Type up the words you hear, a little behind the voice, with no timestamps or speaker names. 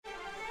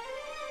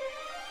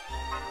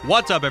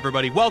What's up,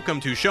 everybody? Welcome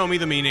to Show Me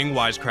the Meaning,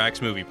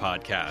 Wisecracks Movie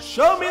Podcast.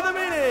 Show me the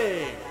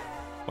meaning!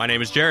 My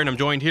name is Jared, and I'm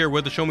joined here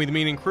with the Show Me the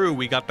Meaning crew.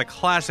 We got the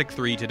classic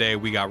three today.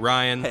 We got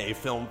Ryan. Hey,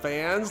 film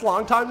fans,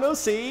 long time no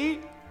see.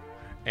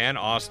 And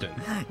Austin.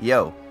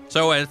 Yo.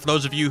 So, for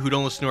those of you who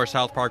don't listen to our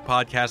South Park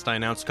podcast, I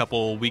announced a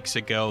couple weeks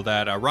ago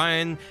that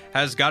Ryan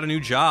has got a new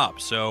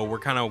job. So, we're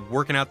kind of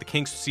working out the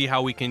kinks to see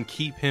how we can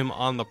keep him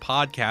on the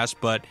podcast.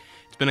 But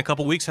it's been a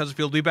couple weeks. How's it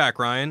feel to be back,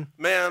 Ryan?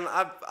 Man,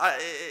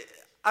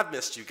 I've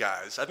missed you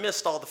guys. I've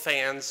missed all the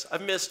fans.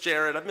 I've missed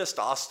Jared. I've missed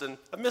Austin.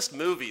 I've missed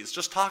movies.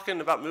 Just talking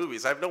about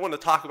movies. I have no one to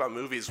talk about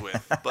movies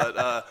with. But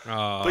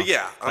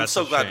yeah, I'm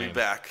so glad to be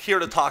back. Here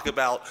to talk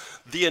about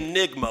the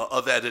enigma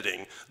of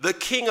editing, the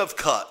king of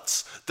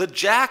cuts, the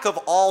jack of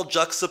all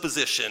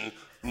juxtaposition,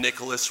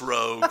 Nicholas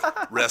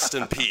Roeg. Rest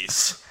in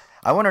peace.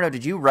 I want to know,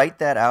 did you write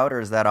that out or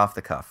is that off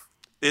the cuff?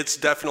 It's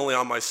definitely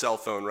on my cell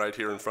phone right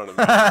here in front of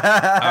me.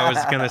 I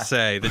was going to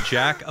say, the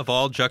jack of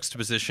all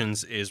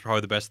juxtapositions is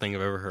probably the best thing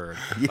I've ever heard.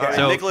 Yeah.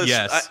 So, Nicholas,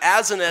 yes.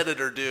 As an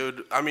editor,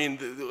 dude, I mean,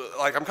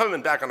 like, I'm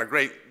coming back on a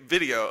great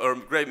video or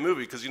great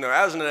movie because, you know,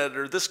 as an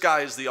editor, this guy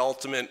is the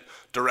ultimate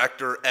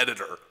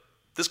director-editor.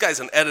 This guy's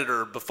an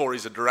editor before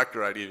he's a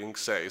director, I'd even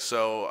say.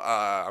 So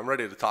I'm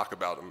ready to talk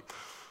about him.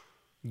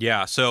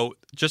 Yeah, so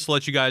just to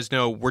let you guys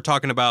know, we're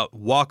talking about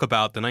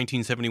Walkabout, the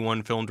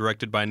 1971 film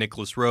directed by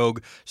Nicholas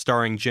Roeg,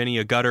 starring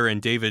Jenny Agutter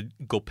and David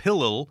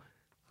Gopilil.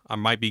 I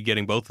might be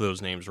getting both of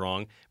those names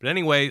wrong. But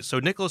anyway, so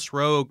Nicholas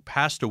Roeg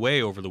passed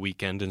away over the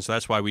weekend, and so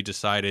that's why we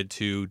decided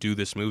to do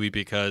this movie,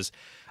 because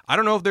I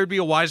don't know if there'd be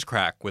a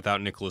Wisecrack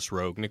without Nicholas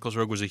Roeg. Nicholas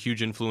Roeg was a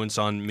huge influence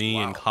on me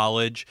in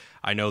college.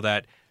 I know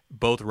that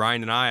both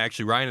Ryan and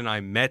I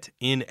met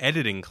in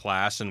editing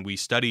class, and we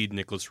studied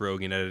Nicholas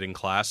Roeg in editing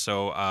class,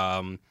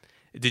 so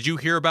did you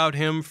hear about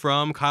him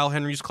from Kyle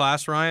Henry's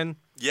class, Ryan?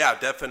 Yeah,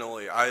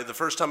 definitely. The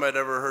first time I'd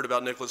ever heard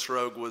about Nicholas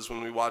Roeg was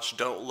when we watched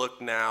Don't Look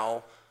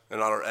Now in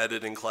our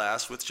editing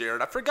class with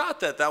Jared. I forgot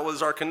that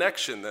was our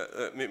connection,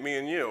 that me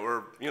and you,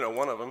 or, you know,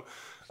 one of them.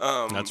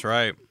 That's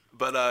right.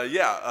 But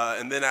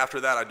and then after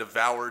that, I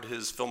devoured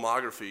his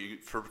filmography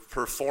for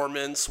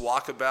Performance,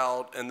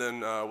 Walkabout, and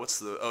then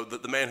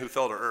the Man Who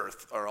Fell to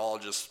Earth are all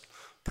just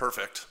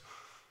perfect.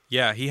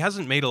 Yeah, he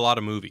hasn't made a lot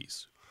of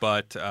movies,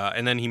 but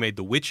and then he made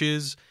The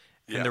Witches.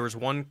 And there was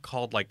one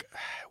called, like,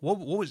 what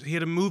was he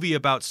had a movie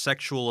about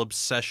sexual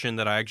obsession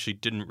that I actually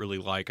didn't really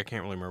like. I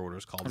can't really remember what it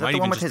was called. Was that the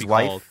one with his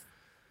wife?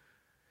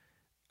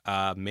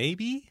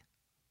 Maybe?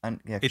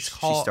 Yeah, it's she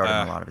called, starred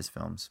in a lot of his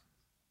films.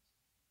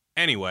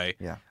 Anyway.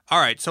 Yeah. All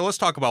right, so let's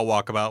talk about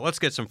Walkabout. Let's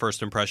get some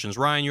first impressions.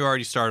 Ryan, you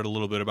already started a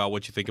little bit about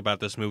what you think about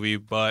this movie,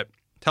 but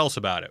tell us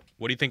about it.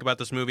 What do you think about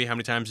this movie? How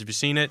many times have you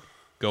seen it?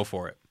 Go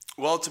for it.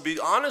 Well, to be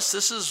honest,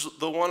 this is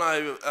the one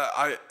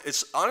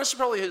it's honestly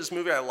probably his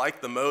movie I like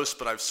the most,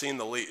 but I've seen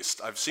the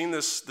least. I've seen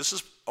this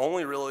is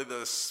only really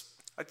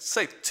I'd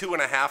say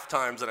 2.5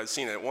 times that I've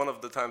seen it. One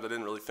of the times I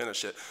didn't really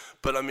finish it.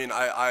 But I mean,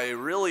 I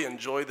really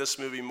enjoy this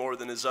movie more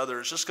than his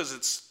others, just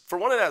because for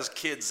one, it has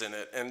kids in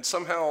it, and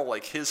somehow,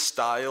 like, his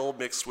style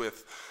mixed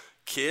with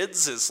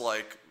kids is,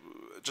 like,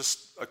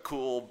 just a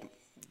cool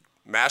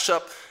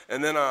mashup.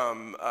 And then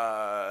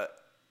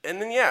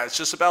yeah, it's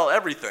just about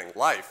everything: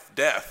 life,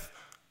 death,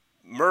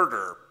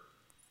 murder,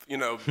 you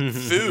know,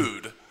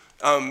 food.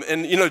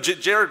 And, you know,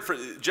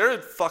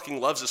 Jared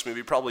fucking loves this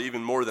movie probably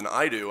even more than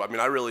I do. I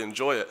mean, I really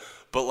enjoy it.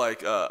 But,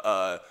 like,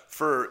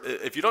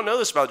 if you don't know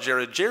this about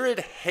Jared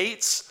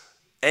hates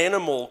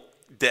animal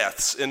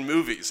deaths in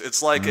movies.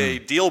 It's like a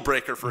deal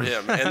breaker for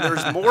him. And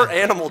there's more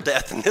animal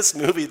death in this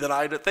movie than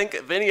I think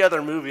of any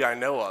other movie I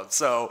know of.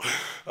 So,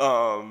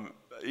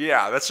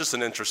 yeah, that's just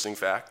an interesting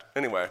fact.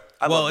 Anyway,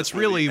 I love this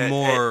movie. Really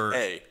more.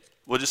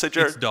 What'd you say,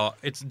 Jared?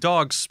 It's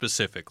dogs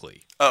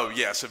specifically. Oh,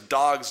 yes. If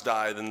dogs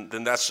die,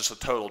 then that's just a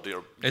total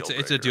deal breaker.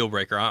 It's a deal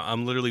breaker.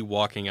 I'm literally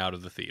walking out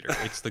of the theater.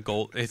 It's the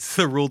goal. It's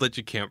the rule that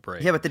you can't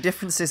break. Yeah, but the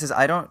difference is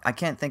I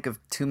can't think of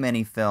too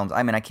many films.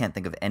 I mean, I can't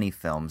think of any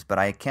films, but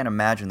I can't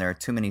imagine there are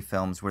too many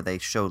films where they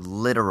show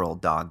literal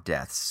dog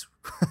deaths.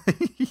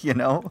 You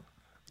know?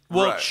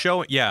 Well,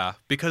 right.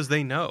 because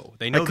they know.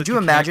 They know. Like, that could you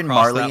imagine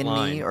Marley and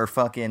line. Me or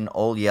fucking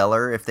Old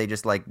Yeller if they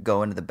just, like,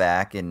 go into the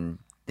back and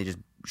they just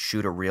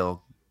shoot a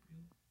real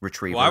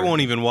retriever? Well, I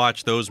won't even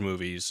watch those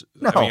movies.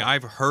 No. I mean,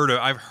 I've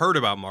heard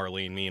about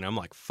Marley and Me, and I'm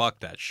like, fuck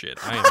that shit.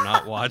 I am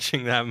not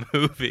watching that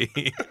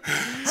movie.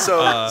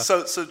 So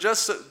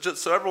just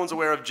so everyone's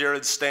aware of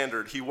Jared's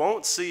standard, he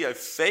won't see a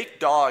fake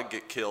dog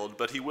get killed,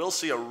 but he will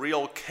see a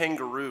real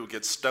kangaroo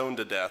get stoned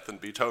to death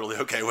and be totally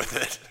okay with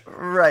it.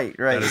 Right.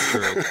 That is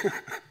true.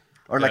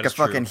 Or like a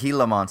fucking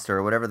Gila monster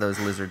or whatever those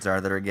lizards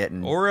are that are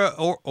getting... Or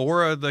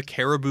the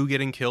caribou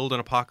getting killed in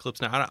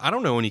Apocalypse Now. I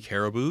don't know any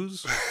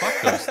caribous.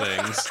 Fuck those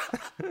things.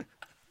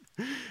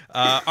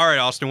 All right,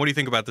 Austin, what do you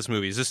think about this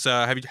movie? Is this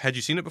had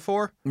you seen it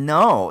before?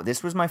 No,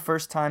 this was my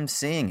first time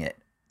seeing it.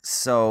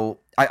 So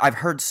I've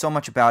heard so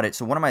much about it.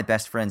 So one of my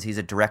best friends, he's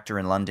a director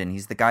in London.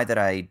 He's the guy that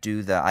I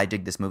do the I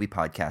Dig This Movie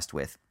podcast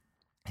with.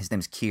 His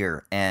name's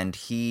Keir, and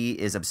he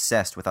is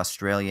obsessed with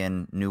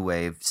Australian New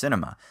Wave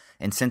cinema.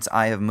 And since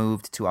I have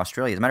moved to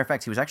Australia, as a matter of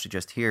fact, he was actually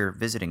just here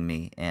visiting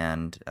me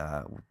and,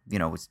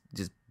 was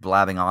just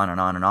blabbing on and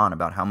on and on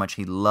about how much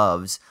he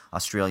loves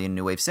Australian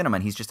New Wave cinema.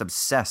 And he's just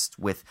obsessed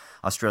with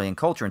Australian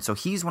culture. And so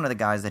he's one of the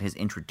guys that has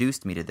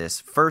introduced me to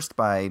this, first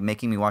by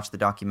making me watch the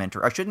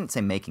documentary. I shouldn't say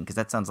making, because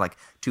that sounds like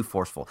too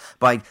forceful.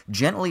 By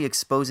gently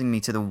exposing me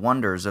to the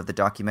wonders of the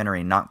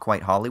documentary Not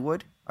Quite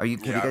Hollywood. Have you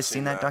guys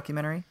seen that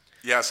documentary?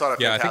 Yeah, I saw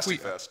it at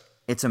Fantastic Fest.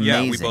 It's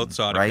amazing. Yeah, we both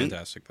saw it at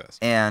Fantastic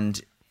Fest.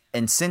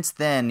 And since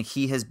then,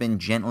 he has been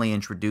gently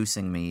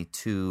introducing me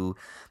to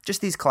just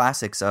these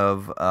classics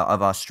of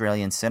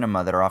Australian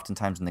cinema that are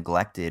oftentimes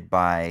neglected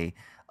by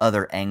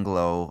other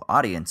Anglo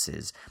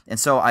audiences. And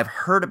so I've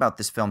heard about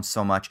this film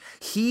so much.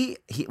 He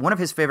one of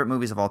his favorite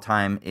movies of all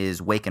time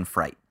is Wake and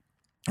Fright.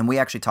 And we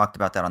actually talked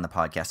about that on the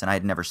podcast, and I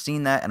had never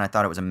seen that, and I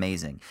thought it was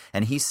amazing.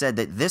 And he said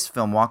that this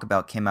film,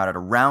 Walkabout, came out at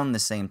around the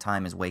same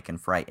time as Wake and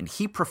Fright, and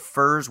he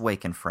prefers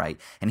Wake and Fright.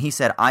 And he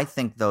said, I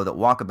think, though, that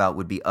Walkabout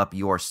would be up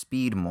your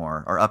speed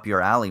more, or up your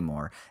alley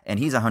more. And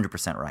he's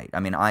 100% right. I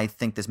mean, I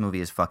think this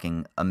movie is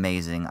fucking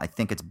amazing. I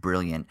think it's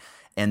brilliant.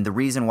 And the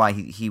reason why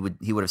he would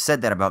have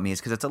said that about me is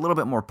because it's a little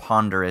bit more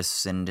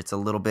ponderous, and it's a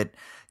little bit,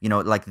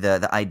 like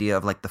the idea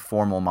of like the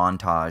formal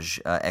montage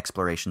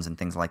explorations and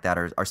things like that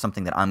are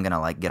something that I'm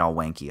gonna like get all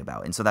wanky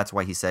about. And so that's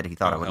why he said he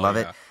thought I would love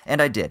it,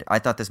 and I did. I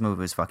thought this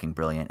movie was fucking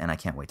brilliant, and I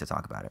can't wait to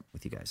talk about it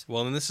with you guys.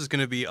 Well, and this is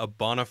gonna be a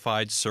bona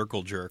fide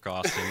circle jerk,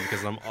 Austin,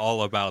 because I'm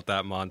all about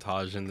that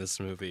montage in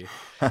this movie.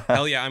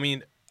 Hell yeah! I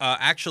mean,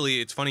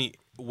 actually, it's funny.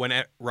 When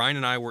Ryan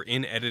and I were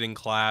in editing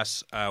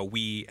class,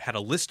 we had a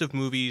list of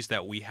movies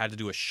that we had to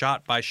do a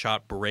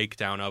shot-by-shot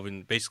breakdown of,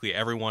 and basically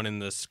everyone in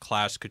this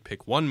class could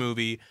pick one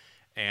movie,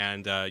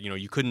 and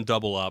you couldn't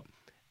double up.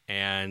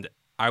 And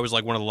I was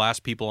like one of the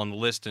last people on the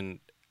list, and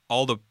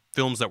all the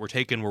films that were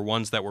taken were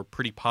ones that were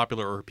pretty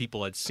popular or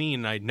people had seen,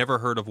 and I'd never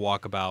heard of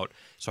Walkabout,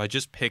 so I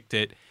just picked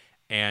it,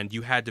 and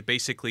you had to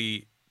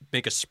basically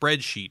make a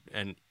spreadsheet,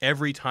 and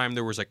every time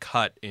there was a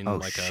cut in a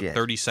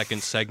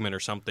 30-second segment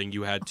or something,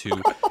 you had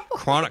to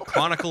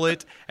chronicle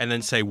it and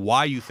then say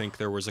why you think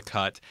there was a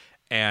cut.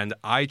 And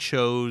I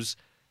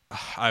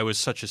was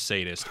such a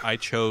sadist. I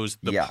chose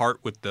the part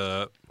with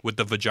the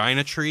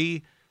vagina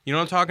tree. You know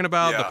what I'm talking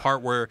about? Yeah. The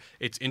part where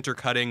it's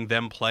intercutting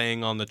them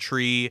playing on the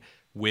tree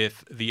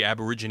with the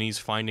Aborigines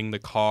finding the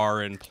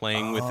car and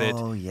playing with it.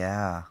 Oh,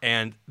 yeah.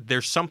 And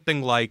there's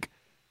something like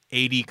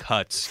 80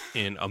 cuts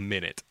in a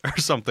minute or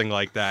something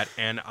like that.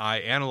 And I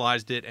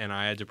analyzed it, and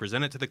I had to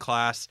present it to the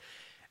class.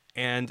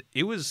 And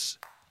it was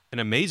an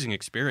amazing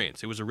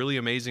experience. It was a really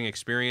amazing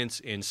experience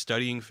in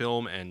studying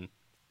film, and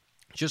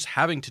just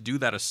having to do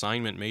that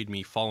assignment made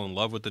me fall in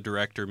love with the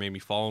director, made me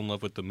fall in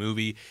love with the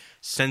movie.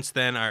 Since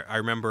then, I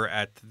remember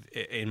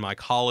in my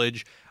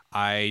college,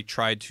 I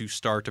tried to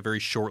start a very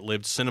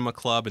short-lived cinema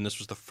club, and this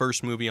was the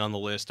first movie on the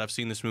list. I've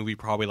seen this movie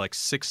probably like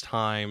 6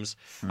 times.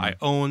 I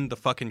own the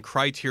fucking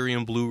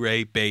Criterion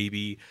Blu-ray,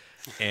 baby.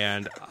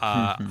 And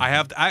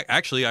I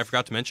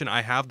forgot to mention,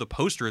 I have the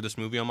poster of this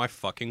movie on my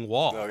fucking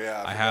wall. Oh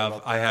yeah,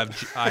 I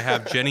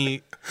have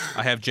Jenny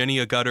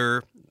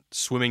Agutter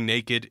swimming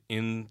naked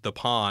in the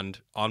pond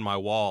on my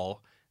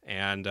wall.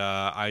 And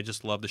I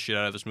just love the shit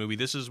out of this movie.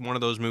 This is one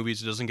of those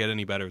movies that doesn't get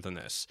any better than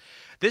this.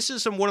 This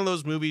is one of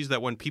those movies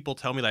that when people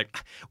tell me,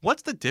 like,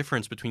 what's the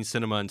difference between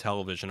cinema and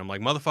television? I'm like,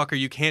 motherfucker,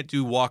 you can't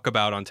do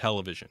Walkabout on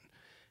television.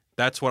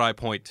 That's what I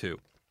point to.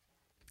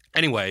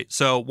 Anyway,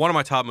 so one of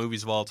my top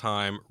movies of all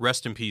time,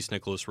 rest in peace,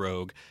 Nicholas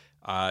Roeg.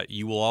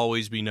 You will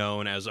always be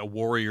known as a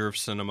warrior of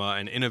cinema,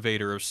 an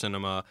innovator of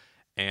cinema,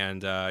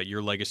 and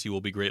your legacy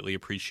will be greatly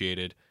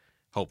appreciated,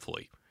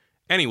 hopefully.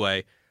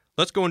 Anyway,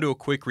 let's go into a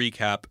quick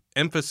recap,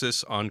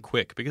 emphasis on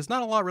quick, because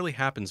not a lot really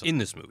happens in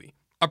this movie.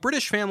 A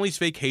British family's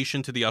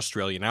vacation to the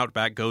Australian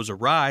outback goes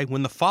awry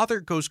when the father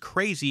goes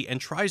crazy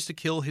and tries to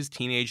kill his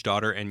teenage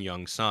daughter and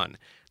young son.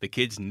 The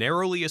kids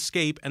narrowly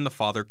escape, and the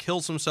father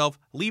kills himself,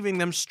 leaving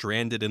them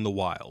stranded in the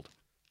wild.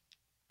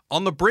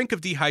 On the brink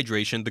of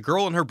dehydration, the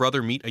girl and her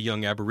brother meet a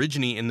young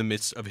Aborigine in the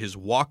midst of his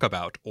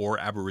walkabout, or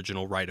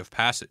Aboriginal rite of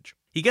passage.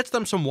 He gets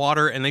them some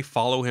water, and they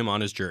follow him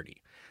on his journey.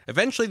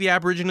 Eventually, the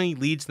Aborigine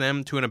leads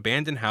them to an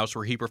abandoned house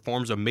where he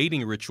performs a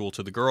mating ritual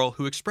to the girl,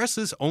 who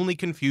expresses only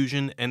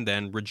confusion and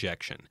then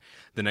rejection.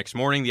 The next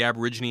morning, the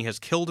Aborigine has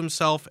killed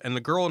himself, and the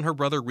girl and her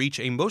brother reach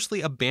a mostly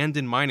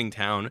abandoned mining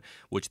town,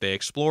 which they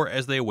explore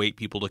as they await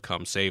people to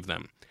come save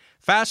them.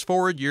 Fast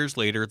forward years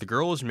later, the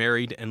girl is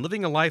married and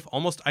living a life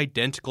almost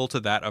identical to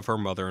that of her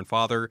mother and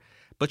father,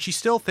 but she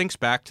still thinks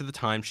back to the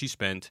time she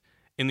spent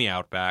in the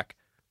outback.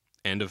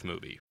 End of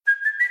movie.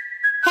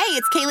 Hey,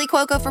 it's Kaylee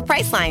Cuoco for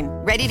Priceline.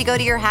 Ready to go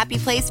to your happy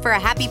place for a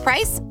happy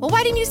price? Well,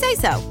 why didn't you say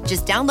so?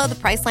 Just download the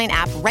Priceline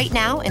app right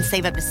now and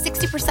save up to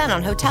 60%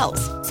 on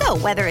hotels. So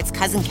whether it's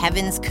Cousin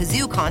Kevin's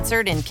Kazoo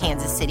Concert in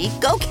Kansas City,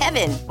 go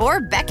Kevin, or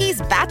Becky's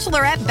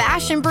Bachelorette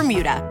Bash in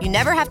Bermuda, you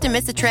never have to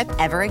miss a trip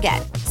ever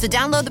again. So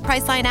download the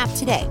Priceline app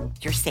today.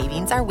 Your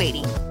savings are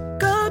waiting.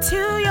 Go to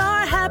your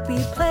happy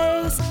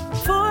place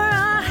for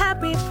a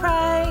happy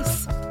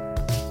price.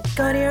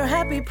 Go to your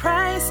happy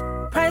price,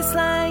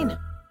 Priceline.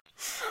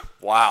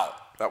 Wow,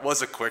 that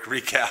was a quick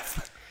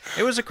recap.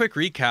 It was a quick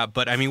recap,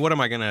 but I mean, what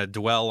am I going to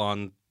dwell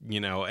on,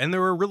 and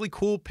there were really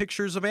cool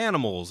pictures of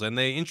animals, and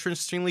they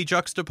interestingly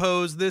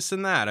juxtapose this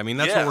and that. I mean,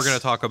 that's what we're going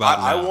to talk about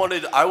now.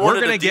 I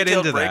wanted a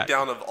detailed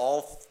breakdown of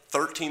all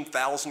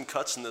 13,000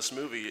 cuts in this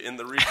movie in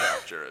the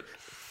recap, Jared.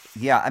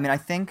 Yeah, I mean, I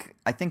think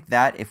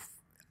that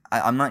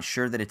I'm not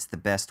sure that it's the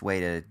best way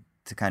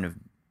to kind of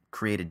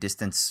create a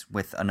distance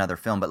with another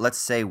film, but let's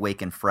say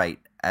Wake and Fright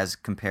as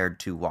compared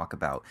to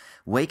Walkabout.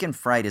 Wake and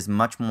Fright is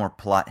much more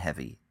plot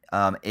heavy.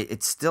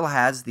 It still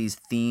has these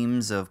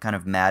themes of kind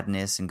of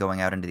madness and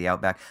going out into the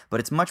outback, but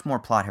it's much more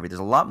plot heavy. There's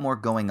a lot more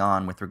going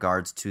on with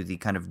regards to the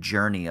kind of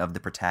journey of the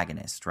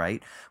protagonist,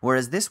 right?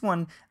 Whereas this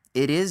one,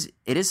 it is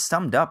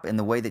summed up in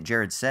the way that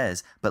Jared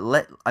says, but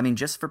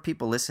just for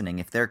people listening,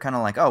 if they're kind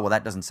of like, oh, well,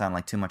 that doesn't sound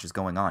like too much is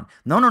going on.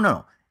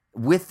 No.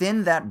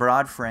 Within that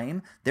broad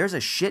frame, there's a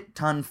shit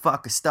ton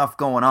stuff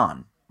going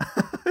on.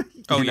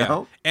 you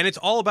know? And it's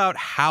all about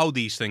how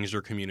these things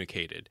are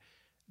communicated.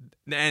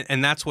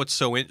 And that's what's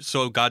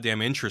so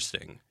goddamn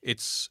interesting.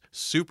 It's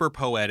super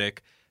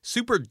poetic,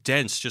 super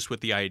dense just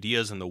with the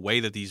ideas and the way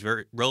that these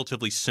very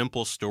relatively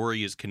simple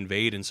story is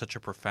conveyed in such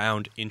a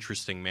profound,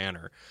 interesting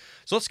manner.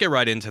 So let's get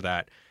right into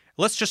that.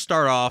 Let's just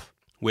start off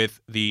with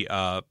the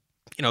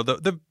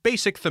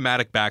basic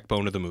thematic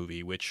backbone of the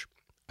movie, which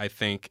I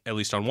think, at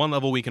least on one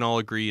level, we can all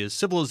agree is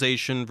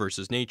civilization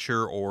versus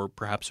nature, or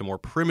perhaps a more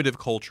primitive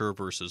culture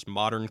versus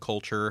modern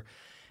culture.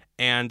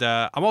 And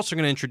I'm also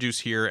going to introduce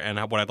here, and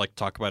what I'd like to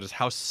talk about is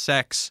how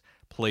sex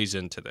plays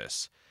into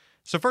this.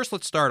 So first,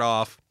 let's start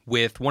off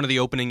with one of the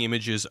opening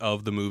images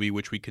of the movie,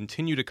 which we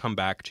continue to come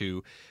back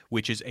to,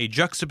 which is a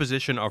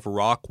juxtaposition of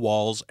rock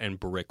walls and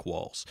brick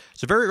walls.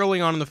 So very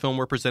early on in the film,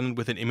 we're presented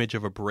with an image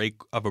of a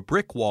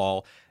brick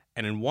wall,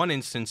 and in one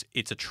instance,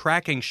 it's a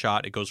tracking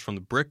shot. It goes from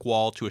the brick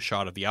wall to a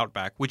shot of the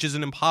outback, which is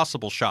an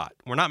impossible shot.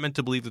 We're not meant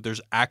to believe that there's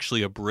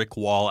actually a brick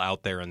wall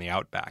out there in the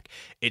outback.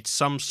 It's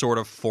some sort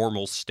of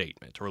formal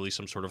statement, or at least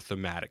some sort of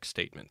thematic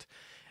statement.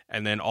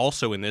 And then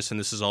also in this, and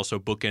this is also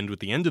bookend with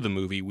the end of the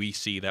movie, we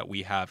see that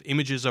we have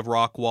images of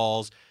rock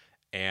walls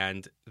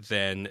and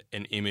then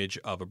an image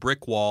of a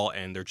brick wall,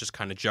 and they're just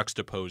kind of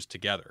juxtaposed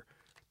together.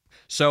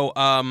 So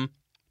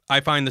I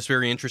find this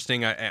very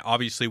interesting.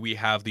 Obviously, we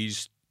have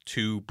these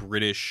two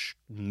British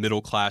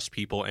middle-class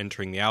people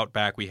entering the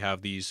outback. We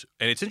have these,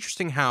 and it's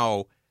interesting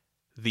how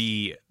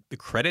the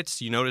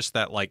credits, you notice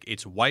that like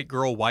it's white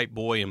girl, white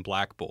boy, and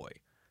black boy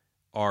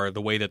are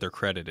the way that they're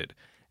credited.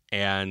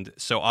 And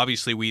so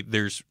obviously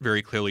there's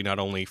very clearly not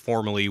only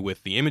formally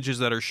with the images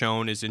that are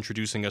shown is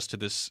introducing us to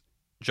this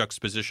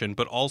juxtaposition,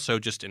 but also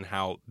just in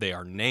how they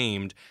are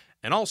named.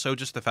 And also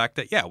just the fact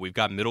that, we've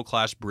got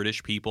middle-class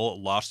British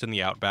people lost in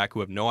the outback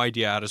who have no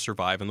idea how to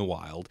survive in the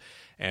wild.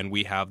 And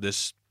we have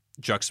this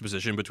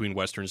juxtaposition between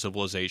Western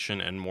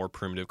civilization and more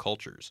primitive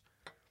cultures.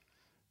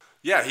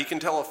 Yeah, he can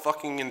tell a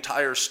fucking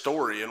entire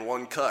story in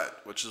one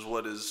cut, which is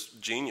what his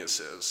genius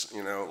is.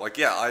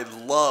 I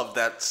love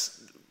that.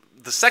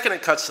 The second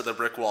it cuts to the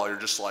brick wall, you're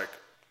just like,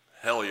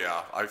 hell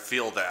yeah, I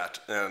feel that.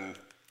 And,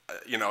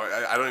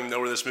 I don't even know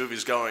where this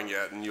movie's going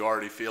yet, and you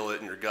already feel it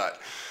in your gut.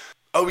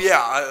 Oh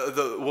yeah,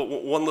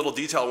 one little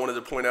detail I wanted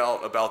to point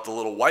out about the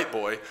little white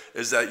boy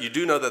is that you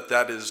do know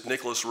that is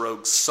Nicholas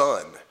Roeg's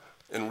son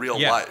in real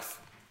life.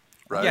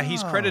 Right? Yeah,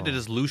 he's credited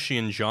as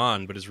Lucien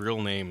John, but his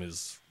real name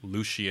is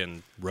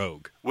Lucien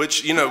Roeg.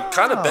 Which,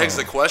 kind of begs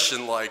the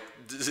question, like,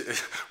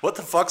 what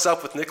the fuck's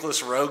up with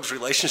Nicholas Roeg's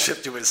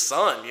relationship to his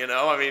son,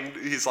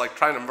 he's like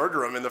trying to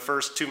murder him in the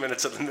first 2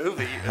 minutes of the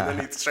movie, and then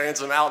he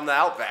strands him out in the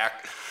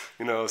outback,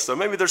 so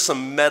maybe there's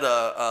some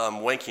meta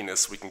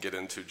wankiness we can get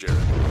into, Jared.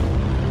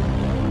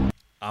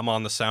 I'm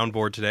on the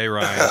soundboard today,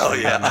 Ryan. Oh,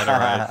 yeah. Meta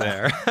right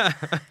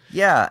there.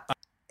 Yeah,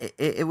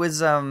 it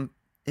was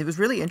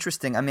really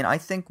interesting. I mean, I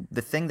think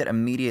the thing that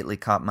immediately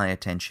caught my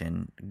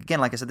attention,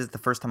 again, like I said, this is the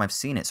first time I've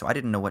seen it, so I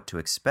didn't know what to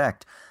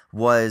expect,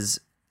 was,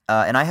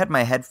 and I had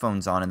my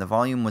headphones on and the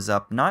volume was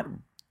up, not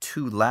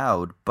too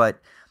loud,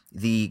 but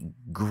the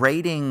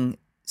grating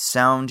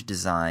sound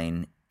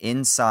design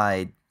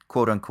inside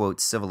quote-unquote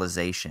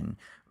civilization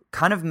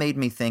kind of made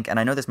me think, and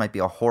I know this might be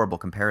a horrible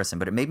comparison,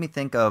 but it made me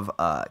think of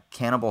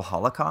Cannibal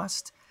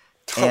Holocaust.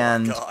 Oh,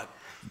 my God.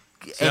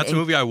 So that's a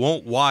movie I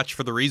won't watch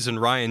for the reason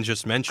Ryan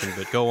just mentioned,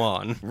 but go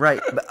on.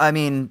 Right.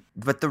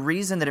 But the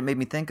reason that it made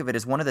me think of it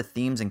is one of the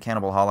themes in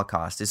Cannibal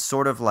Holocaust is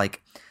sort of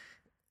like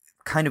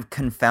kind of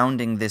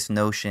confounding this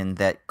notion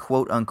that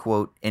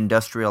quote-unquote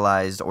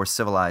industrialized or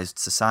civilized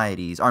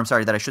societies, or I'm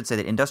sorry, that I should say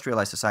that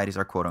industrialized societies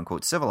are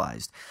quote-unquote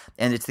civilized.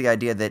 And it's the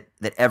idea that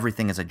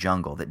everything is a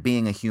jungle, that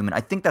being a human,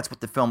 I think that's what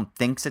the film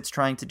thinks it's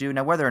trying to do.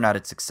 Now, whether or not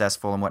it's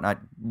successful and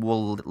whatnot,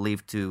 we'll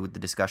leave to the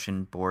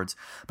discussion boards.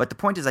 But the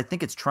point is, I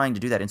think it's trying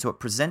to do that. And so it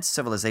presents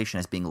civilization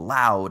as being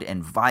loud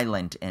and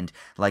violent and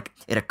like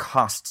it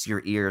accosts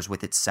your ears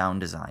with its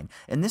sound design.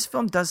 And this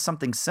film does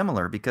something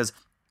similar because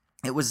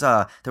it was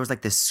there was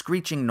like this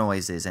screeching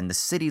noises, and the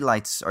city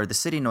lights or the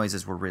city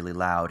noises were really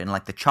loud, and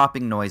like the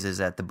chopping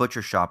noises at the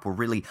butcher shop were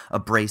really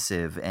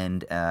abrasive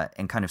and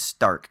kind of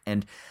stark,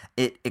 and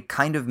it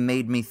kind of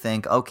made me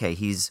think, okay,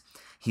 he's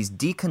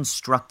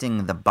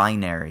deconstructing the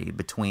binary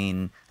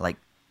between like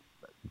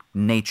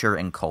nature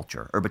and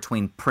culture, or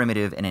between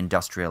primitive and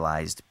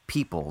industrialized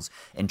peoples,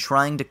 and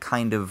trying to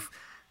kind of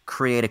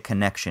create a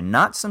connection,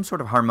 not some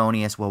sort of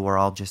harmonious, well, we're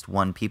all just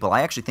one people.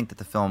 I actually think that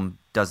the film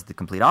does the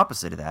complete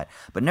opposite of that.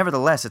 But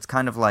nevertheless, it's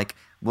kind of like,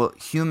 well,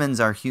 humans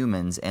are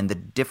humans, and the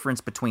difference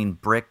between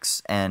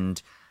bricks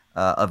and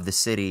of the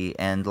city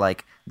and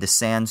like the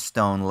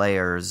sandstone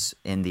layers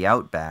in the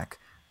outback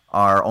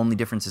are only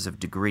differences of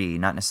degree,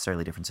 not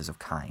necessarily differences of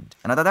kind.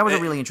 And I thought that was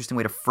a really interesting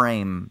way to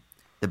frame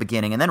the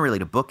beginning, and then really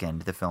to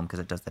bookend the film, because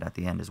it does that at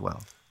the end as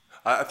well.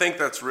 I think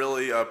that's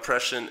really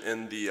prescient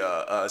in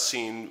the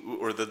scene,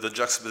 or the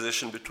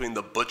juxtaposition between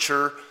the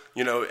butcher,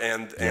 and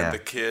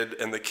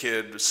the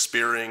kid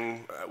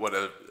spearing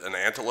an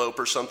antelope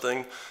or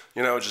something,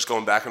 just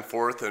going back and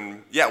forth.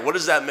 And what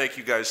does that make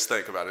you guys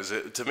think about?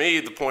 To me,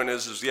 the point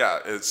is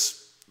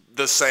it's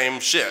the same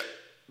shit,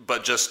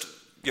 but just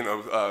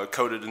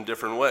coded in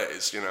different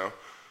ways,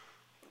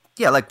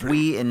 Yeah, like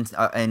we in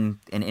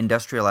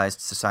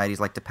industrialized societies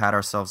like to pat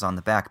ourselves on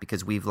the back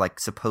because we've like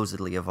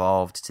supposedly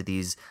evolved to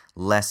these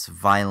less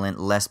violent,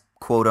 less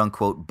quote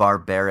unquote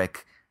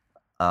barbaric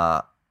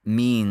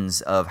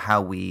means of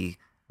how we,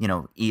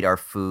 eat our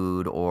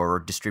food or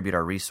distribute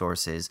our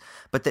resources,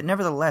 but that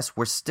nevertheless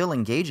we're still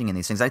engaging in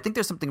these things. I think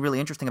there's something really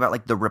interesting about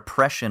like the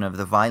repression of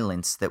the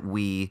violence that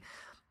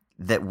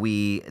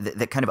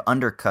kind of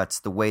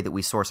undercuts the way that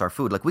we source our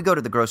food. Like we go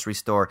to the grocery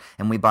store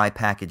and we buy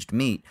packaged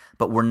meat,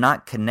 but we're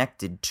not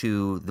connected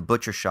to the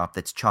butcher shop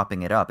that's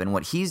chopping it up. And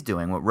what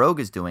Rogue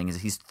is doing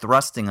is he's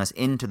thrusting us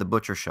into the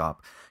butcher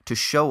shop to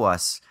show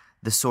us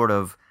the sort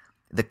of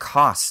the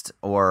cost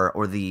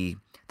or the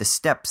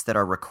steps that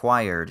are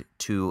required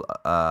to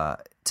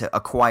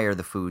acquire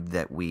the food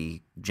that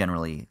we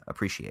generally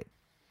appreciate.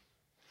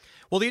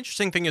 Well, the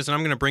interesting thing is, and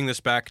I'm going to bring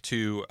this back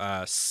to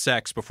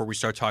sex before we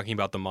start talking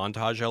about the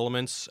montage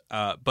elements,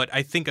 but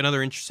I think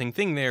another interesting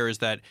thing there is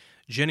that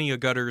Jenny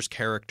Agutter's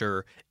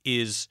character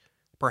is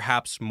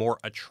perhaps more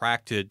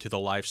attracted to the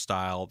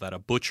lifestyle that a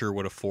butcher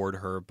would afford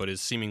her, but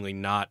is seemingly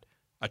not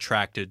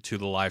attracted to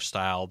the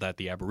lifestyle that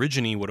the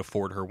Aborigine would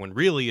afford her, when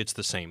really it's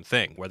the same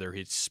thing, whether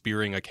he's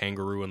spearing a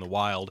kangaroo in the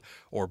wild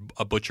or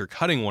a butcher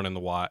cutting one in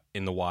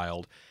the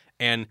wild.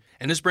 And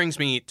this brings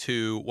me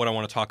to what I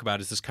want to talk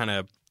about, is this kind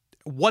of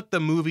what the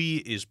movie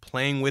is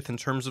playing with in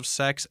terms of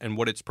sex and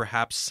what it's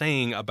perhaps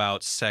saying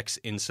about sex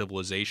in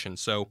civilization.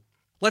 So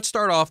let's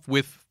start off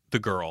with the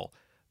girl.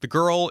 The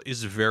girl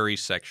is very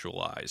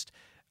sexualized.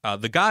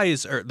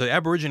 The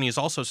Aborigine is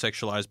also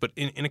sexualized, but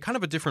in a kind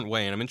of a different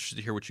way, and I'm interested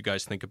to hear what you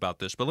guys think about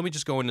this. But let me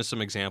just go into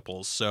some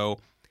examples. So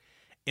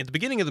at the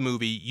beginning of the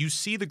movie, you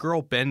see the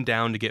girl bend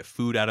down to get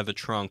food out of the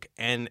trunk,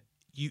 and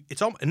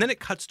then it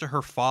cuts to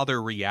her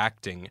father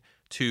reacting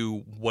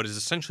to what is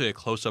essentially a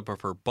close-up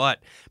of her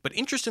butt. But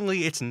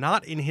interestingly, it's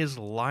not in his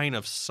line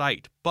of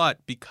sight.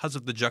 But because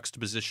of the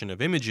juxtaposition of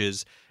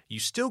images, you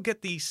still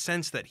get the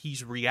sense that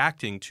he's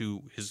reacting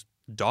to his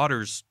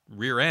daughter's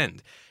rear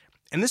end.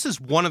 And this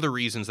is one of the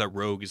reasons that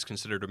Rogue is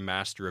considered a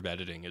master of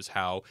editing, is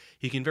how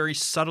he can very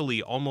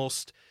subtly,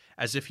 almost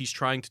as if he's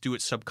trying to do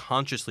it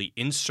subconsciously,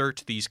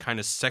 insert these kind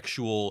of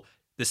sexual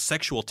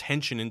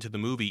tension into the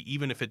movie,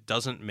 even if it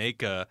doesn't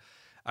make a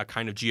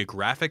kind of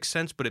geographic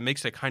sense, but it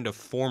makes a kind of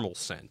formal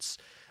sense.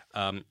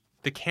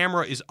 The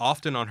camera is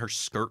often on her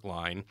skirt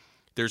line.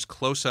 There's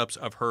close-ups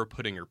of her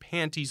putting her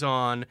panties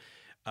on.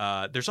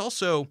 There's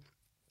also,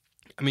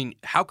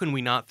 how can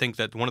we not think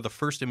that one of the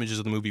first images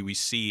of the movie we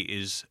see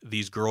is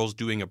these girls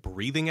doing a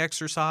breathing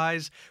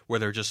exercise where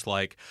they're just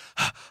like,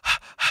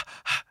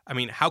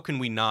 how can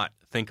we not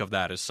think of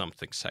that as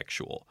something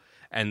sexual?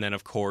 And then,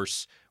 of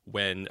course,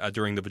 when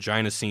during the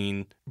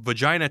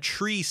vagina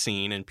tree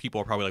scene, and people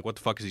are probably like, what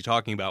the fuck is he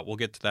talking about? We'll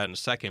get to that in a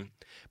second.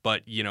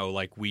 But,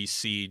 we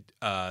see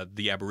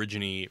the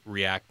Aborigine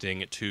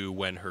reacting to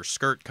when her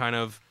skirt kind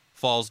of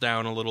falls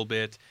down a little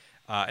bit.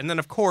 And then,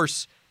 of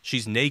course,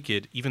 she's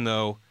naked, even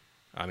though,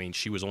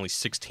 she was only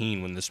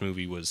 16 when this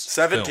movie was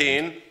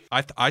 17.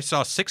 Filmed. I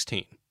saw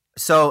 16.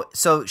 So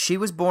she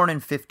was born in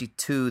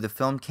 52. The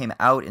film came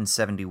out in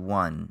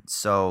 71.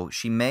 So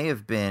she may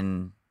have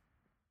been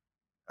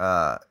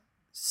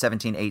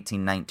 17,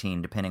 18,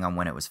 19, depending on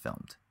when it was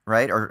filmed,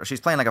 right? Or she's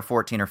playing like a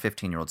 14 or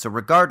 15-year-old. So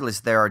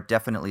regardless, there are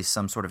definitely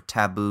some sort of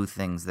taboo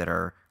things that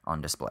are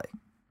on display.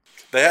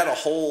 They had a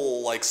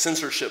whole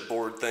censorship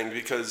board thing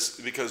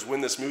because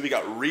when this movie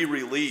got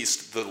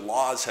re-released, the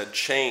laws had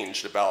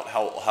changed about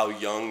how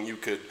young you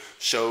could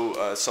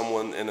show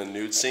someone in a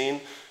nude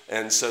scene.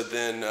 And so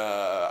then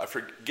I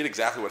forget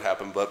exactly what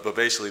happened, but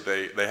basically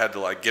they had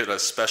to get a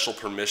special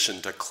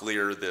permission to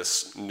clear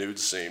this nude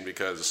scene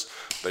because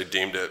they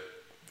deemed it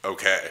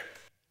okay.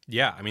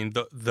 Yeah,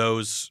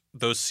 those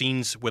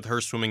scenes with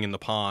her swimming in the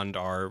pond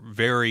are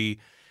very.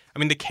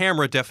 The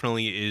camera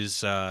definitely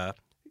is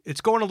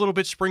it's going a little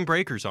bit Spring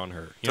Breakers on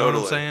her. You know what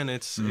I'm saying?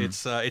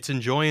 It's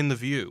enjoying the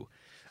view.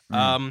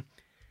 Now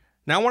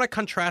I want to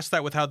contrast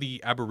that with how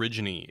the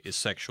Aborigine is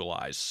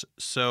sexualized.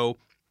 So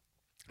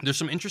there's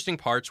some interesting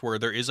parts where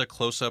there is a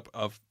close-up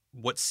of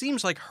what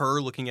seems like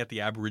her looking at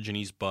the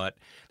Aborigine's butt.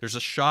 There's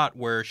a shot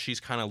where she's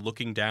kind of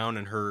looking down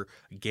and her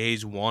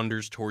gaze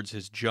wanders towards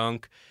his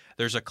junk.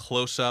 There's a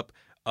close-up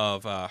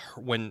of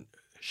when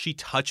she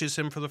touches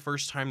him for the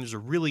first time. There's a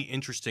really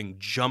interesting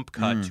jump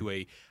cut to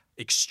a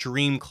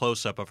extreme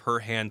close-up of her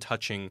hand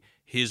touching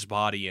his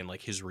body and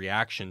like his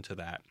reaction to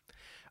that.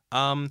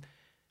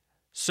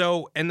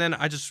 So, and then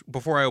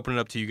before I open it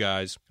up to you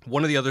guys,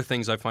 one of the other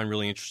things I find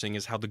really interesting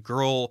is how the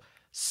girl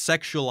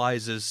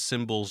sexualizes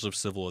symbols of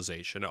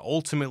civilization.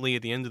 Ultimately,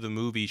 at the end of the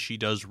movie, she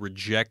does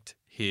reject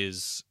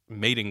his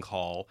mating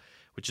call,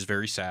 which is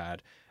very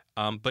sad.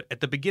 But at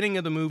the beginning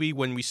of the movie,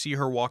 when we see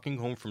her walking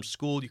home from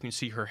school, you can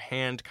see her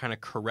hand kind of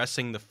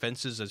caressing the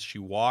fences as she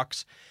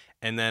walks.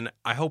 And then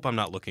I hope I'm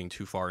not looking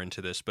too far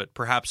into this, but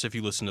perhaps if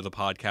you listen to the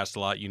podcast a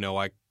lot, you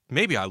know,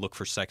 maybe I look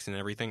for sex and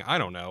everything. I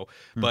don't know.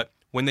 But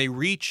when they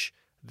reach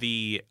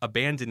the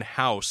abandoned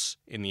house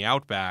in the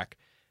outback,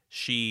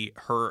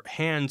 her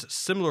hands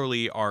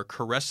similarly are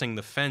caressing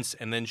the fence,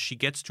 and then she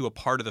gets to a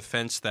part of the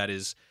fence that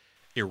is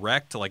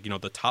erect, like, you know,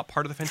 the top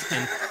part of the fence,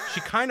 and she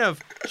kind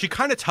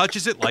of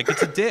touches it like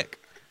it's a dick.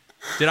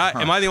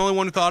 Am I the only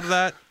one who thought of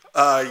that?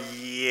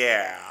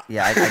 Yeah.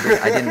 Yeah,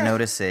 I didn't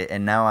notice it,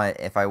 and now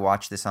if I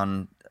watch this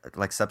on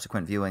like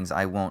subsequent viewings,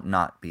 I won't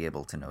not be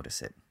able to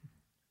notice it.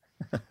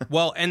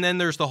 Well, and then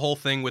there's the whole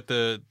thing with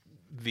the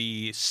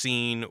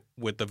scene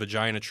with the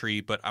vagina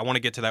tree, but I want to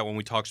get to that when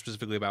we talk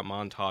specifically about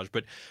montage.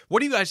 But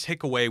what do you guys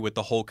take away with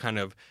the whole kind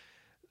of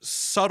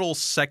subtle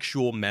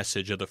sexual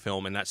message of the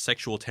film and that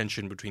sexual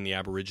tension between the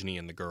Aborigine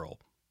and the girl?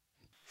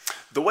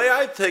 The way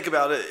I think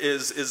about it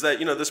is that,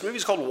 you know, this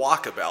movie's called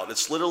Walkabout.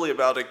 It's literally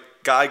about a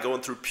guy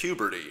going through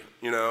puberty,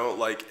 you know,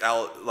 like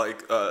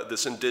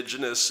this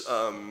indigenous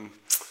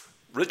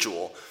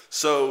ritual.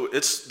 So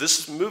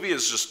this movie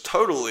is just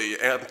totally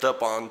amped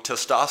up on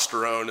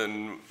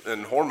testosterone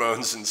and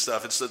hormones and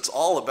stuff. It's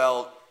all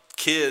about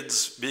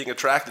kids being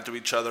attracted to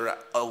each other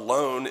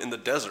alone in the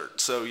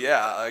desert. So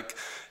yeah, like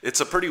it's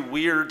a pretty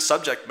weird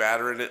subject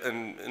matter,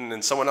 and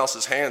in someone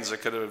else's hands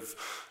it could have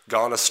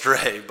gone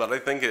astray. But I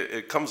think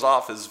it comes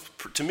off as,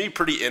 to me,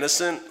 pretty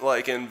innocent,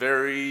 like, and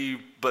very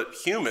but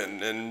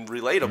human and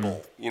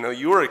relatable. You know,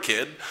 you were a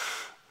kid,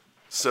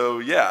 so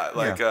yeah,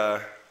 like.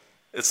 Yeah.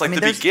 It's like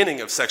the beginning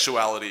of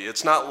sexuality.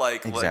 It's not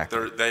like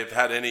they've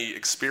had any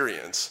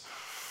experience.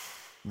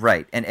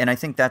 Right. And I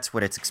think that's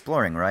what it's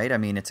exploring, right? I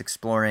mean, it's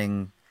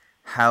exploring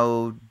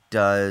how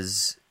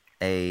does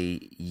a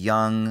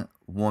young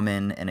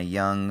woman and a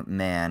young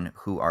man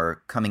who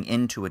are coming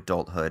into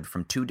adulthood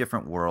from two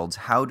different worlds,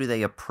 how do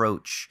they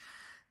approach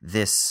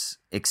this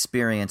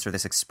experience or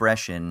this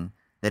expression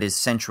that is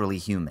centrally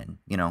human,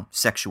 you know,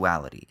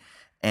 sexuality?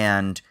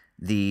 And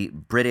the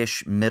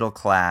British middle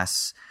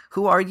class,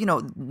 who are, you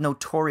know,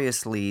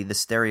 notoriously, the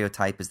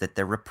stereotype is that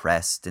they're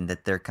repressed and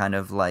that they're kind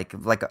of like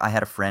I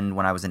had a friend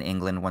when I was in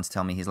England once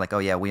tell me, he's like, oh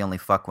yeah, we only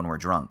fuck when we're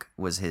drunk,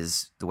 was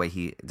the way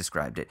he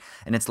described it.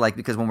 And it's like,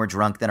 because when we're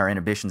drunk, then our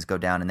inhibitions go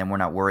down, and then we're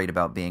not worried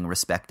about being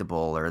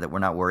respectable, or that we're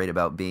not worried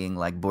about being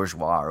like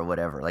bourgeois or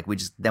whatever. Like we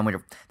just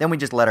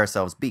let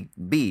ourselves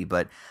be.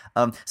 But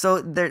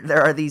so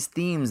there are these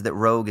themes that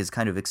Roeg is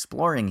kind of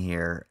exploring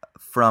here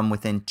from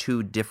within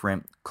two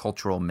different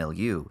cultural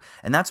milieu.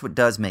 And that's what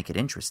does make it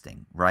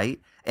interesting, right?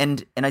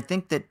 And I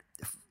think that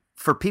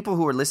for people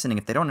who are listening,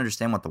 if they don't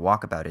understand what the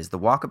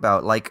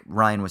Walkabout, like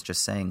Ryan was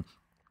just saying,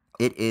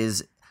 it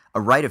is a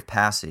rite of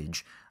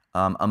passage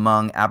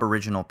among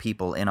Aboriginal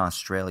people in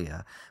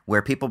Australia,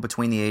 where people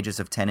between the ages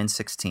of 10 and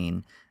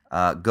 16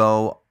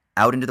 go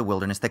out into the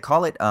wilderness. They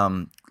call it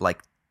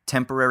like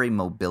temporary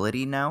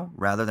mobility now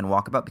rather than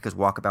walkabout, because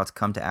walkabouts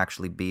come to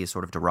actually be a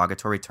sort of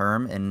derogatory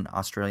term in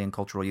Australian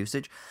cultural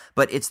usage.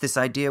 But it's this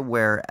idea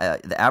where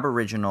the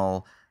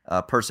Aboriginal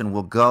person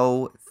will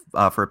go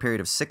for a period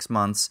of 6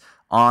 months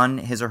on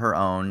his or her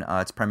own,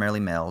 it's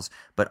primarily males,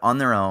 but on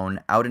their own,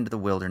 out into the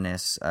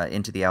wilderness,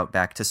 into the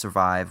outback to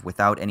survive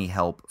without any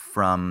help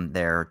from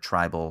their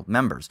tribal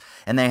members.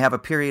 And they have a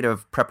period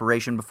of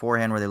preparation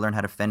beforehand where they learn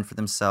how to fend for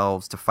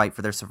themselves, to fight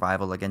for their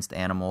survival against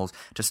animals,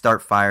 to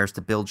start fires,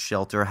 to build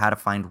shelter, how to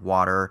find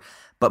water.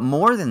 But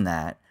more than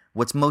that,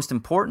 what's most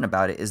important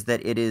about it is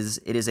that it is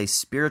a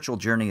spiritual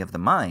journey of the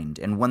mind.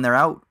 And when they're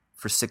out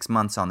for 6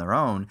 months on their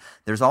own,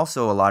 there's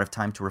also a lot of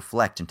time to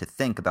reflect and to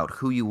think about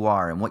who you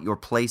are and what your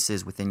place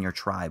is within your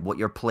tribe, what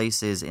your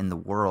place is in the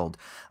world,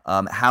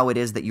 how it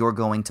is that you're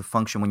going to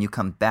function when you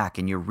come back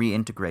and you're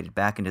reintegrated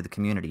back into the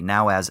community,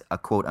 now as a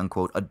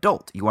quote-unquote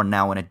adult. You are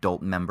now an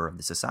adult member of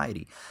the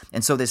society.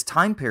 And so this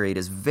time period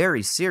is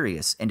very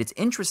serious, and it's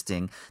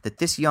interesting that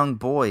this young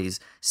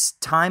boy's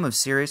time of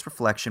serious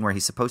reflection, where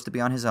he's supposed to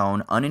be on his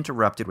own,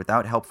 uninterrupted,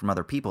 without help from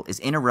other people, is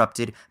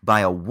interrupted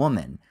by a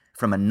woman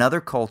from another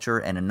culture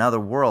and another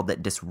world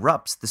that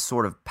disrupts the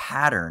sort of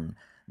pattern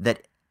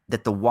that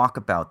that the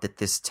walkabout, that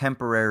this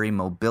temporary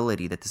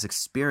mobility, that this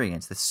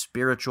experience, this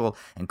spiritual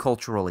and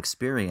cultural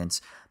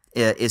experience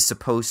is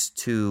supposed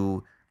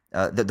to,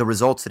 the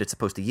results that it's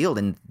supposed to yield,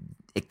 and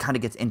it kind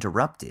of gets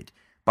interrupted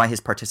by his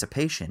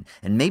participation.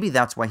 And maybe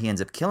that's why he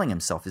ends up killing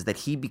himself, is that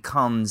he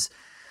becomes,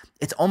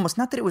 it's almost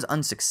not that it was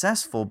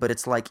unsuccessful, but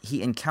it's like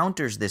he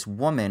encounters this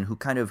woman who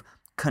kind of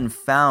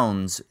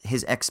confounds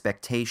his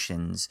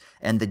expectations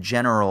and the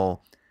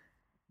general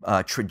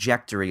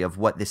trajectory of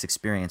what this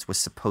experience was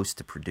supposed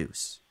to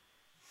produce.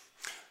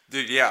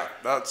 Dude, yeah,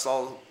 that's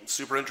all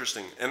super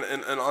interesting. And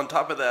on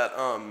top of that,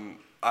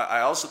 I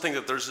also think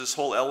that there's this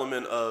whole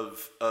element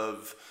of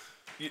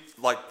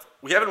like,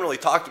 we haven't really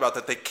talked about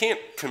that they can't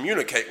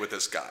communicate with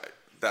this guy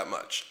that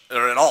much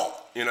or at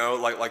all, you know,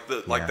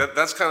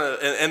 that's kind of,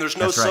 and there's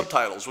no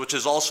subtitles, which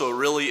is also a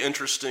really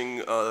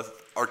interesting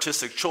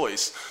artistic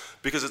choice,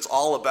 because it's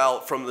all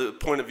about, from the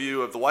point of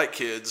view of the white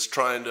kids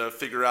trying to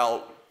figure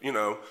out, you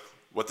know,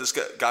 what this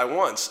guy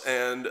wants.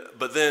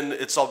 But then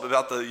it's all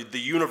about the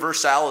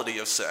universality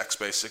of sex,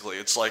 basically.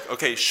 It's like,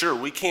 okay, sure,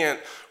 we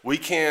can't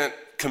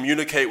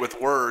communicate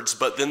with words,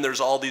 but then there's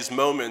all these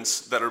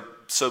moments that are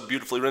so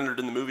beautifully rendered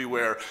in the movie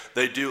where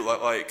they do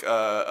like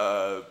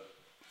the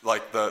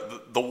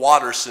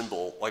water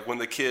symbol, like when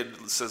the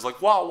kid says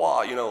like wah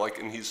wah, you know, like,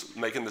 and he's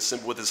making the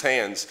symbol with his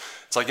hands.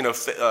 It's like, you know,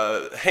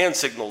 hand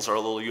signals are a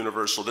little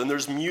universal. Then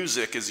there's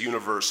music is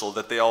universal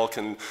that they all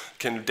can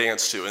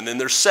dance to, and then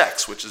there's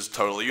sex, which is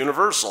totally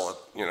universal.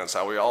 You know, it's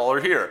how we all are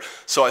here.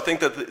 So I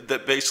think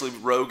that basically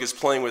Roeg is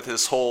playing with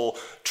his whole,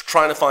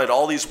 trying to find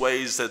all these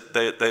ways that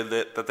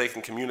they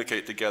can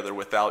communicate together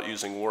without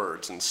using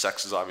words, and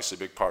sex is obviously a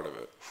big part of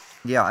it.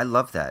 Yeah, I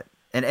love that,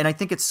 and I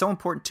think it's so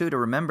important too to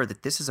remember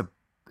that this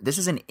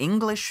is an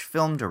English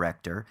film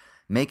director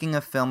making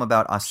a film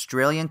about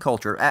Australian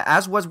culture,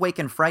 as was Wake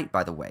and Fright,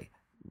 by the way,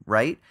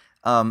 right?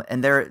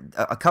 And there,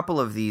 a couple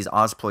of these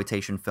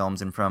Ozploitation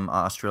films and from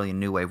Australian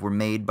New Wave were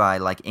made by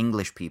like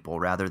English people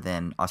rather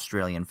than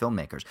Australian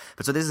filmmakers.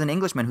 But so this is an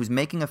Englishman who's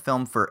making a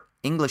film for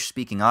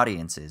English-speaking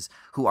audiences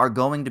who are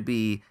going to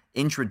be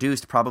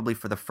introduced probably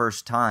for the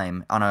first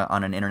time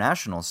on an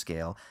international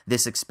scale,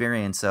 this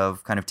experience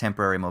of kind of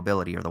temporary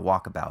mobility or the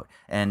walkabout,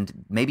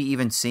 and maybe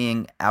even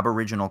seeing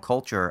Aboriginal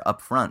culture up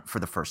front for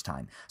the first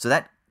time. So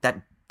that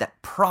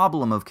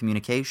problem of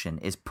communication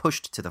is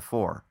pushed to the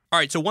fore. All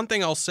right, so one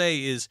thing I'll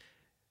say is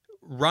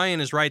Ryan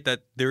is right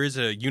that there is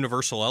a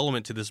universal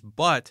element to this,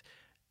 but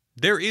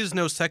there is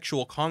no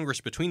sexual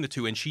congress between the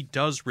two, and she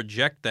does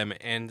reject them,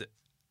 and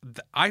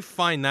I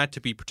find that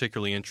to be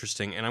particularly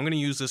interesting, and I'm going to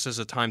use this as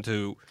a time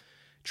to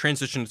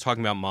transition to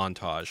talking about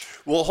montage.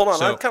 Well, hold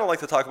on. I'd kind of like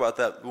to talk about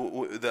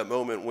that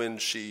moment when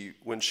she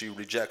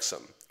rejects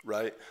him,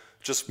 right?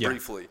 Just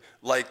briefly,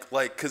 like,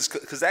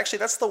 because actually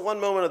that's the one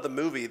moment of the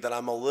movie that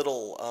I'm a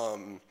little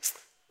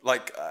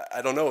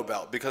I don't know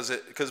about,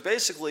 because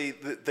basically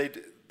they,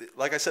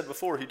 like I said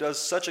before, he does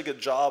such a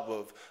good job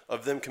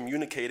of them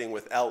communicating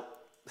without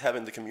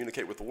having to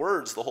communicate with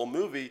words the whole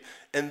movie,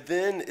 and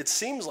then it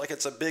seems like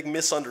it's a big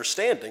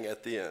misunderstanding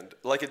at the end.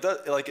 Like it does,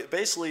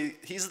 basically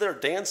he's there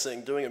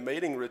dancing, doing a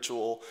mating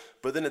ritual,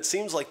 but then it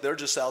seems like they're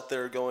just out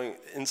there going,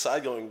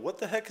 what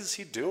the heck is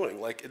he doing?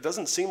 Like, it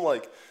doesn't seem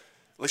like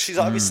she's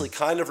obviously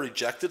kind of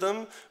rejected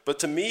him, but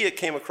to me it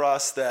came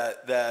across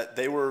that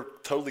they were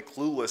totally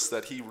clueless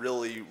that he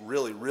really,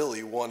 really,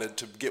 really wanted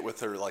to get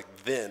with her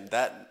like then,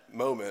 that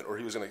moment, or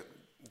he was going to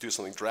do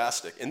something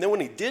drastic. And then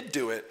when he did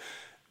do it,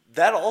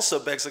 that also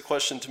begs the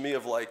question to me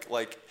of like,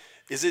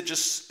 is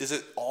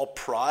it all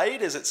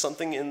pride? Is it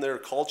something in their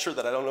culture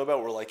that I don't know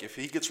about, where like if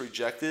he gets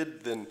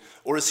rejected, then,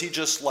 or is he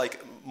just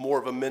like more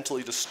of a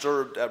mentally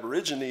disturbed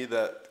Aborigine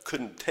that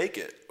couldn't take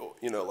it?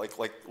 You know, like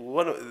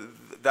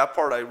that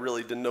part I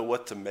really didn't know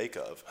what to make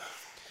of.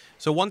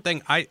 So one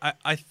thing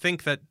I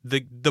think that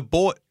the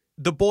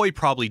boy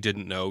probably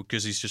didn't know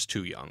because he's just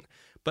too young,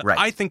 but right.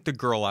 I think the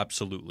girl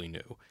absolutely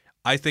knew.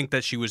 I think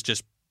that she was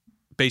just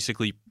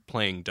basically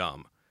playing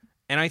dumb.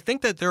 And I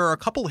think that there are a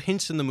couple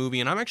hints in the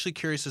movie, and I'm actually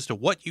curious as to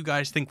what you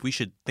guys think we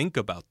should think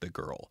about the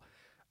girl.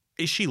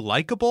 Is she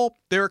likable?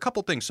 There are a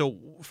couple things. So,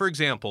 for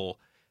example,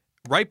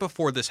 right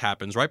before this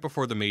happens, right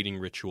before the mating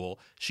ritual,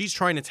 she's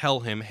trying to tell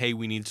him, hey,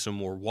 we need some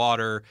more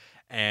water.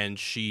 And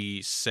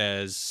she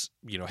says,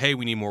 hey,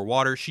 we need more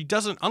water. She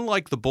doesn't,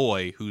 unlike the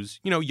boy who's,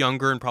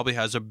 younger and probably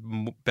has a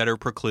better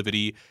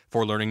proclivity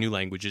for learning new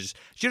languages,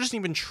 she doesn't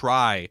even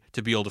try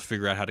to be able to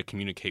figure out how to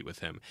communicate with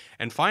him.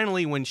 And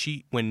finally, when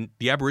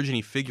the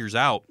Aborigine figures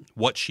out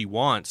what she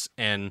wants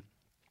and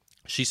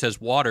she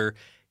says water,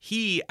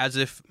 he, as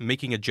if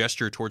making a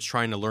gesture towards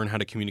trying to learn how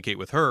to communicate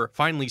with her,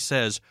 finally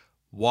says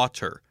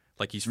water.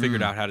 Like he's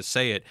figured out how to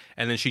say it,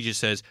 and then she just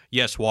says,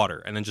 yes,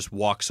 water, and then just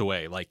walks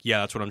away. Like, yeah,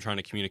 that's what I'm trying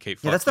to communicate.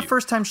 Yeah, that's the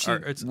first time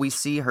we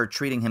see her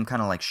treating him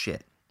kind of like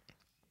shit.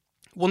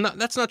 Well,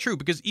 that's not true,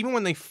 because even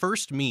when they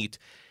first meet,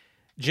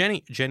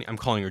 Jenny, I'm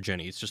calling her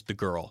Jenny, it's just the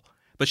girl,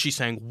 but she's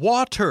saying,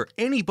 water,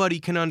 anybody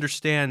can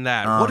understand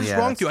that. What is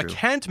wrong with you? True. I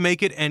can't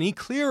make it any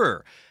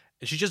clearer.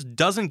 And she just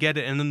doesn't get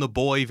it. And then the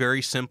boy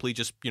very simply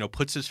just,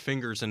 puts his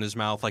fingers in his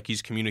mouth like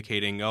he's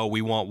communicating, oh,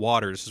 we want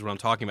water. This is what I'm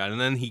talking about. And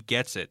then he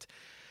gets it.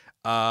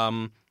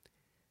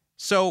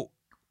 So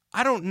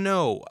I don't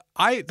know.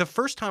 The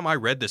first time I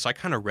read this, I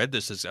kind of read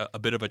this as a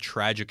bit of a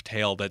tragic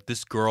tale that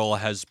this girl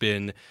has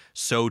been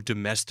so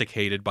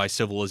domesticated by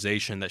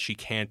civilization that she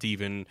can't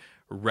even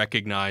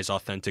recognize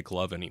authentic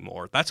love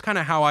anymore. That's kind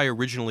of how I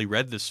originally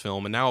read this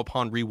film. And now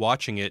upon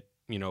rewatching it,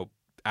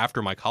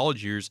 after my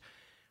college years,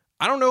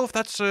 I don't know if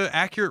that's an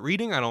accurate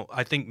reading.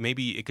 I think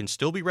maybe it can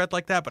still be read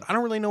like that, but I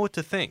don't really know what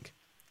to think.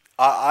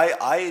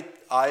 I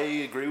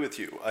agree with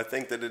you. I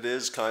think that it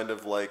is kind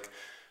of like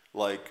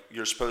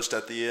you're supposed to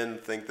at the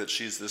end think that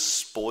she's this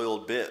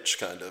spoiled bitch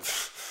kind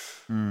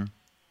of.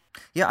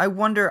 Yeah, I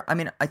wonder. I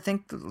mean, I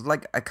think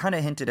I kind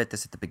of hinted at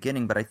this at the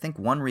beginning, but I think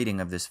one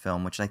reading of this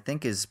film, which I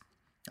think is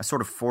a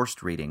sort of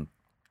forced reading,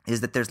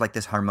 is that there's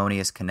this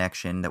harmonious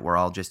connection, that we're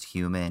all just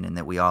human and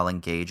that we all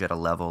engage at a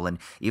level. And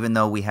even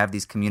though we have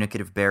these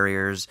communicative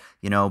barriers,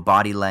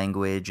 body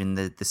language and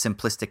the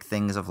simplistic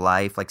things of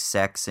life like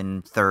sex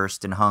and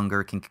thirst and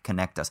hunger can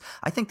connect us.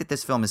 I think that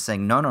this film is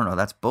saying, no,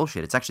 that's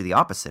bullshit. It's actually the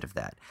opposite of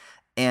that.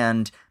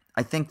 And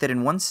I think that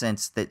in one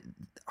sense that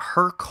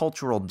her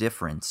cultural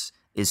difference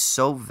is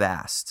so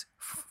vast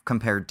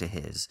compared to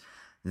his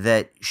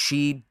that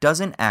she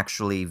doesn't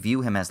actually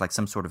view him as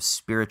some sort of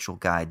spiritual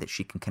guide that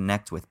she can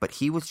connect with, but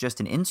he was just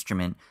an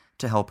instrument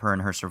to help her in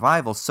her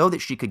survival so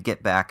that she could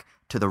get back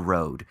to the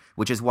road,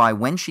 which is why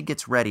when she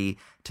gets ready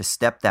to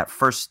step that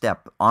first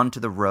step onto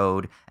the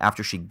road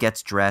after she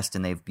gets dressed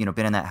and they've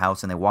been in that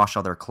house and they wash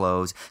all their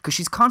clothes, because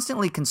she's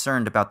constantly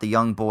concerned about the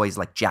young boy's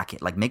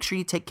jacket, make sure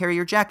you take care of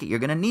your jacket, you're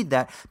going to need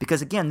that,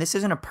 because again, this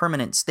isn't a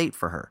permanent state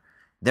for her.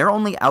 They're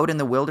only out in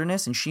the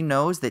wilderness, and she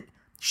knows that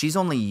she's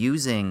only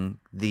using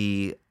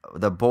the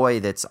boy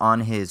that's on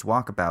his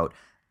walkabout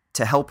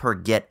to help her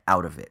get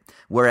out of it.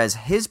 Whereas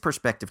his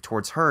perspective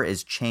towards her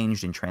is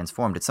changed and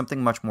transformed. It's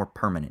something much more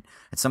permanent.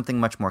 It's something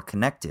much more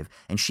connective.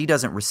 And she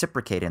doesn't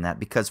reciprocate in that,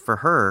 because for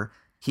her,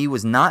 he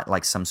was not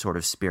some sort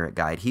of spirit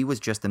guide. He was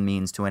just a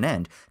means to an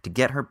end to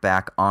get her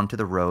back onto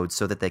the road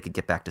so that they could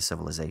get back to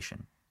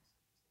civilization.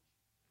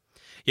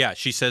 Yeah,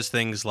 she says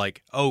things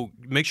like, oh,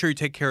 make sure you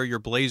take care of your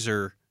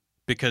blazer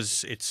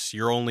because it's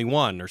your only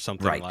one, or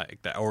something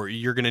like that, or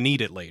you're going to need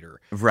it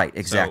later. Right,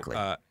 exactly.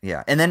 So,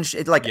 yeah, and then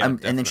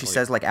and then she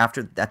says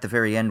after at the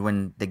very end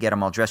when they get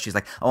them all dressed, she's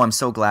like, "Oh, I'm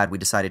so glad we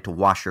decided to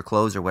wash your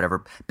clothes or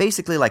whatever."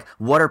 Basically,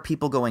 what are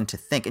people going to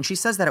think? And she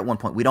says that at one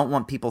point, we don't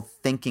want people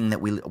thinking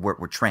that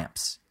we're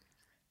tramps.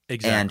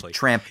 Exactly. And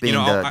tramp being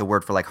the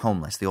word for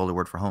homeless, the older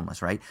word for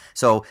homeless, right?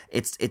 So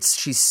it's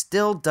she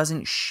still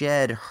doesn't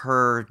shed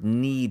her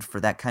need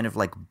for that kind of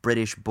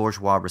British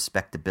bourgeois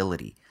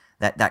respectability.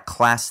 That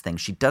class thing.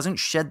 She doesn't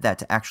shed that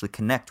to actually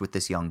connect with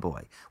this young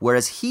boy.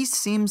 Whereas he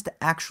seems to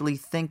actually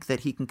think that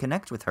he can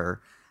connect with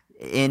her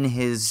in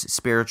his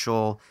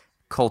spiritual,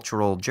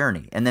 cultural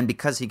journey. And then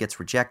because he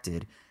gets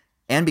rejected,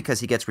 and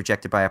because he gets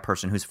rejected by a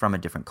person who's from a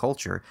different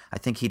culture, I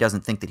think he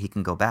doesn't think that he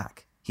can go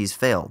back. He's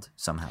failed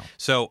somehow.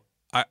 So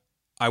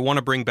I want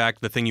to bring back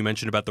the thing you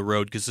mentioned about the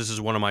road, because this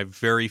is one of my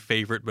very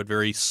favorite but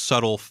very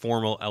subtle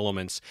formal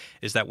elements,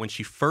 is that when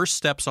she first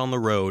steps on the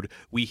road,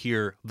 we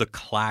hear the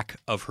clack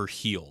of her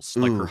heels,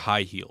 her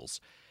high heels.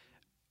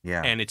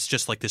 Yeah. And it's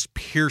just this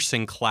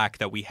piercing clack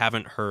that we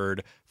haven't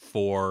heard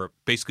for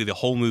basically the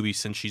whole movie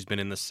since she's been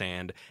in the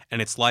sand.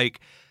 And it's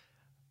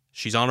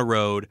she's on a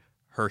road,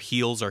 her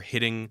heels are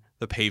hitting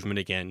the pavement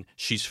again,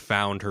 she's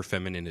found her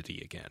femininity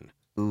again.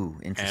 Ooh,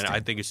 interesting. And I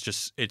think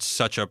it's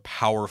such a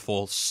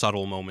powerful,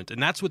 subtle moment.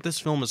 And that's what this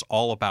film is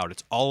all about.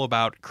 It's all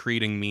about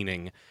creating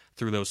meaning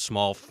through those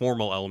small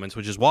formal elements,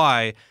 which is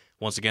why,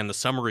 once again, the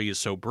summary is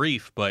so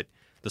brief, but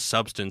the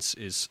substance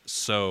is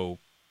so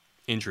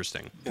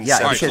interesting.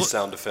 Inception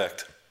sound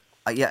effect.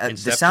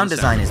 The sound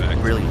design is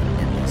brilliant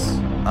in this.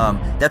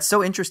 That's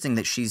so interesting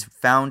that she's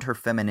found her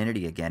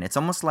femininity again. It's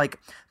almost like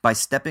by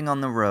stepping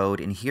on the road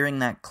and hearing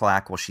that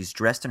clack while she's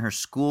dressed in her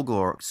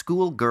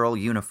schoolgirl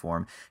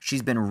uniform,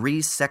 she's been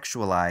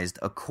re-sexualized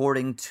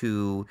according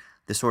to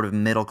the sort of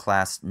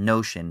middle-class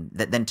notion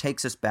that then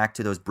takes us back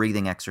to those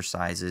breathing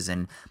exercises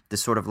and the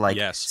sort of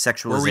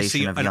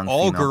sexualization of young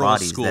female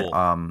bodies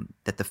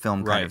that the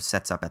film kind of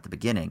sets up at the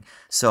beginning.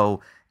 So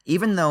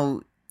even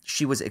though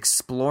she was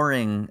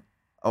exploring,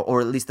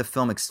 or at least the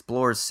film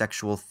explores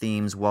sexual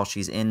themes while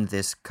she's in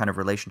this kind of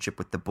relationship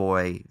with the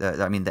boy,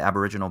 the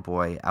Aboriginal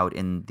boy out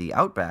in the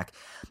outback,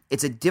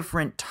 it's a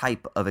different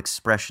type of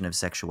expression of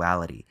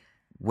sexuality.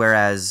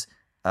 Whereas,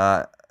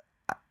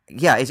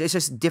 it's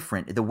just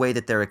different. The way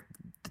that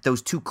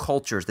those two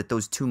cultures, that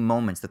those two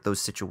moments, that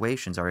those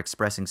situations are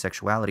expressing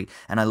sexuality.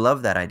 And I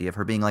love that idea of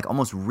her being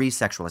almost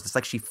re-sexualized.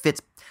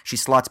 It's she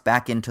slots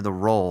back into the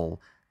role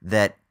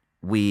that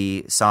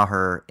we saw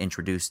her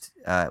introduced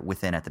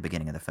within at the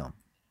beginning of the film.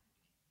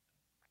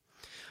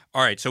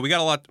 All right, so we got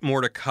a lot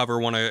more to cover.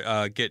 Want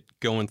to get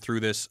going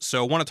through this.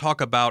 So I want to talk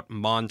about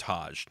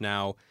montage.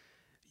 Now,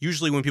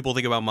 usually when people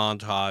think about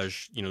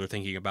montage, they're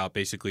thinking about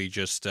basically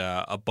just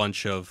a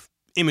bunch of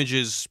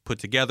images put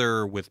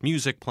together with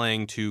music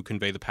playing to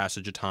convey the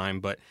passage of time.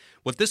 But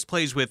what this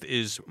plays with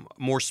is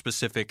more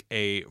specific,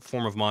 a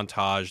form of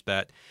montage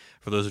that,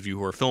 for those of you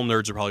who are film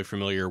nerds, are probably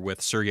familiar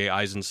with Sergei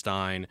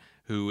Eisenstein,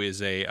 who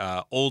is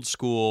a old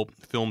school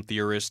film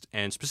theorist,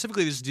 and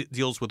specifically this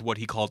deals with what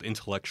he called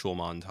intellectual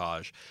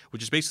montage,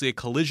 which is basically a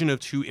collision of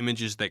two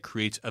images that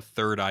creates a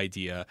third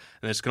idea.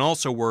 And this can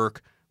also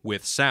work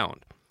with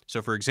sound.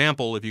 So, for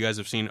example, if you guys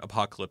have seen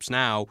Apocalypse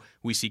Now,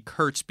 we see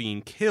Kurtz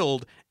being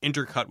killed,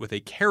 intercut with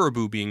a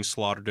caribou being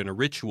slaughtered in a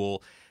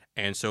ritual.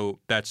 And so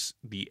that's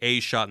the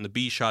A shot and the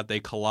B shot. They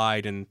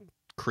collide and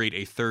create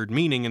a third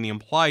meaning. And the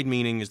implied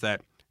meaning is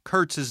that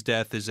Kurtz's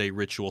death is a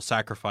ritual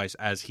sacrifice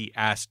as he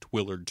asked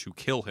Willard to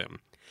kill him.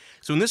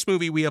 So in this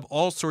movie, we have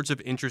all sorts of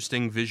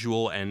interesting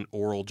visual and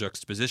oral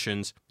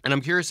juxtapositions, and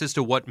I'm curious as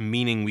to what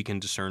meaning we can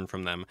discern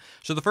from them.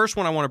 So the first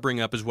one I want to bring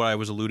up is what I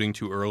was alluding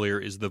to earlier,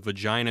 is the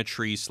vagina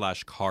tree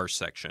 / car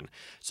section.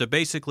 So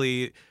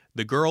basically,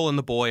 the girl and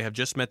the boy have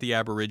just met the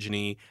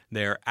Aborigine.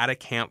 They're at a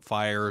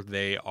campfire.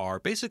 They are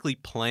basically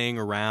playing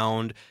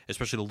around,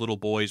 especially the little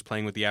boys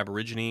playing with the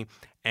Aborigine.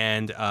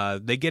 And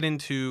they get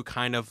into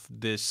kind of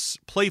this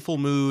playful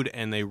mood,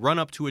 and they run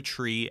up to a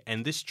tree.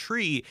 And this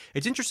tree,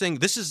 it's interesting.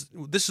 This is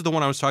the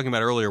one I was talking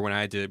about earlier when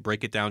I had to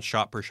break it down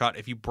shot per shot.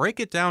 If you break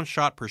it down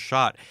shot per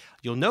shot,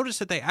 you'll notice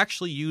that they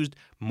actually used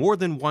more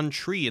than one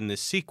tree in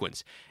this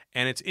sequence.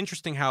 And it's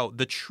interesting how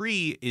the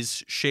tree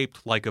is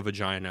shaped like a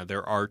vagina.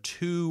 There are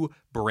two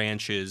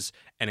branches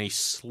and a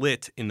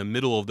slit in the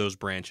middle of those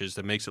branches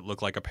that makes it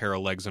look like a pair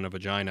of legs and a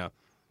vagina.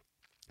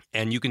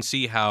 And you can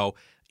see how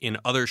in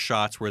other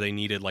shots where they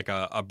needed like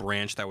a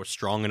branch that was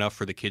strong enough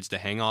for the kids to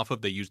hang off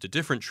of, they used a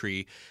different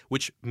tree,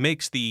 which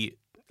makes the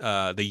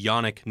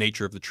yonic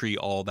nature of the tree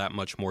all that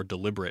much more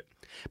deliberate.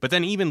 But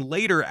then even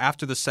later,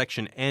 after the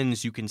section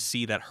ends, you can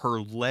see that her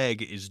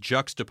leg is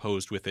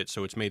juxtaposed with it,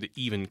 so it's made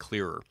even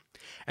clearer.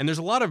 And there's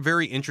a lot of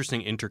very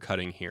interesting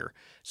intercutting here.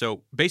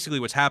 So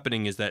basically what's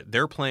happening is that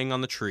they're playing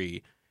on the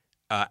tree.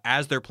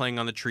 As they're playing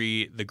on the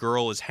tree, the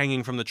girl is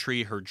hanging from the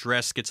tree. Her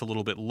dress gets a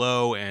little bit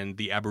low, and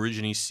the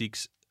Aborigine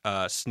sneaks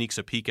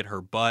a peek at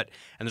her butt.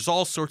 And there's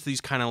all sorts of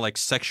these kind of like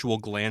sexual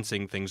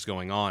glancing things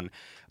going on.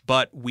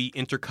 But we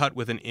intercut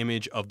with an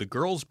image of the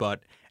girl's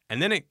butt, and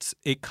then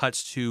it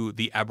cuts to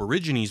the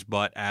Aborigine's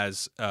butt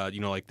as,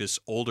 like this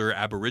older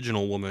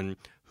Aboriginal woman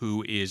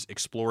who is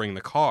exploring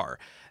the car.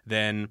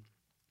 Then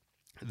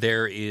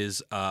there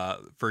is,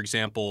 for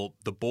example,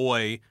 the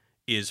boy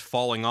is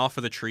falling off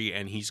of the tree,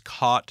 and he's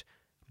caught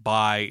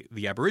by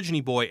the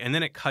Aborigine boy, and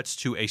then it cuts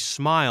to a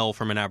smile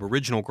from an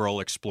Aboriginal girl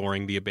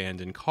exploring the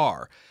abandoned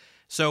car.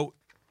 So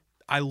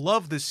I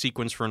love this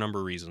sequence for a number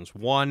of reasons.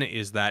 One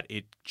is that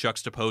it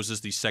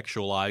juxtaposes the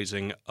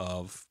sexualizing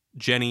of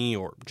Jenny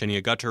or Jenny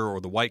Agutter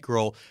or the white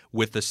girl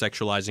with the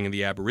sexualizing of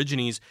the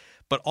Aborigines.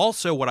 But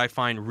also what I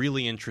find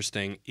really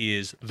interesting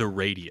is the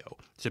radio.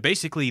 So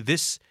basically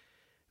this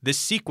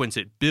sequence,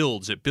 it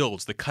builds.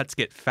 The cuts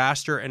get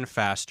faster and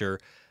faster.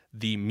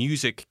 The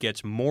music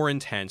gets more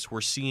intense. We're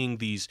seeing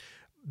these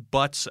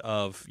butts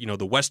of,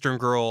 the Western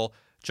girl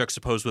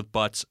juxtaposed with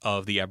butts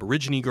of the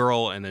Aborigine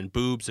girl, and then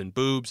boobs and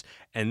boobs.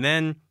 And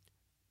then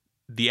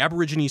the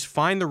Aborigines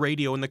find the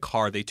radio in the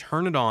car. They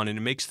turn it on, and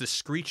it makes this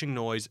screeching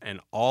noise, and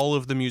all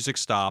of the music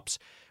stops.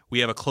 We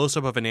have a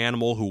close-up of an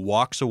animal who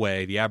walks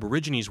away. The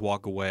Aborigines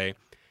walk away.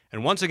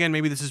 And once again,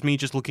 maybe this is me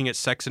just looking at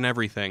sex and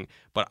everything,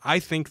 but I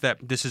think that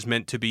this is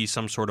meant to be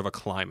some sort of a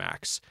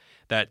climax.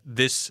 That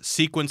this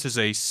sequence is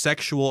a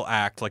sexual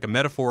act, like a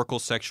metaphorical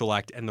sexual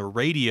act, and the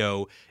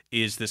radio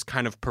is this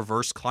kind of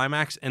perverse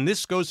climax. And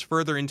this goes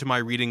further into my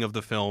reading of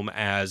the film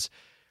as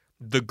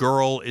the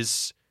girl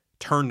is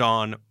turned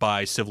on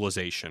by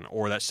civilization,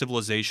 or that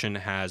civilization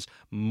has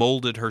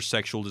molded her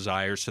sexual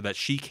desires so that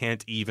she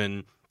can't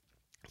even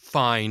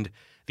find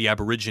the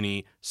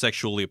Aborigine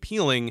sexually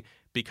appealing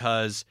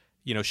because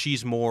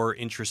she's more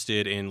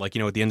interested in, at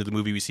the end of the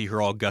movie, we see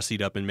her all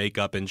gussied up in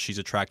makeup, and she's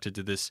attracted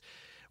to this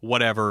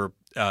whatever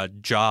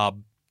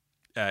job.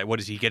 What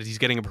does he get? He's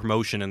getting a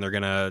promotion, and they're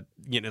gonna,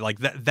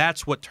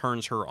 that's what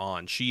turns her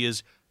on. She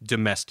is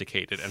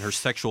domesticated, and her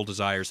sexual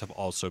desires have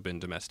also been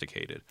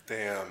domesticated.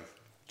 Damn.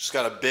 Just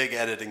got a big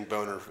editing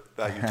boner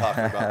that you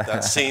talking about.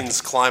 That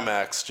scene's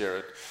climax,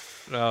 Jared.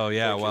 Oh,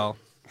 yeah, well,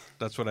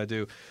 that's what I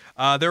do.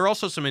 There are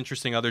also some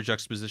interesting other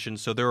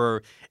juxtapositions. So there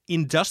are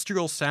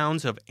industrial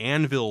sounds of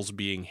anvils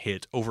being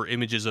hit over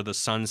images of the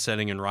sun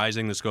setting and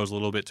rising. This goes a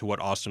little bit to what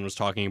Austin was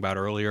talking about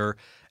earlier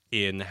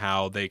in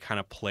how they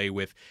kind of play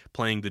with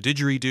playing the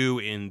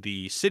didgeridoo in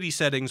the city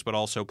settings, but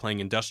also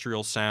playing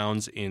industrial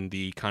sounds in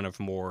the kind of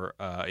more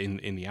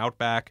in the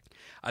outback.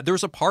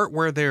 There's a part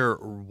where they're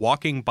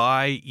walking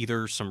by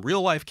either some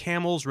real-life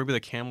camels, maybe the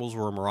camels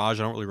were a mirage,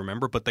 I don't really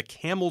remember, but the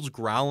camels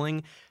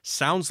growling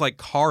sounds like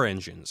car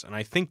engines, and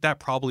I think that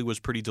probably was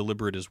pretty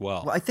deliberate as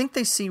well. Well, I think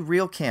they see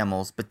real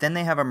camels, but then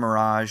they have a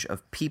mirage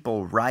of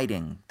people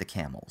riding the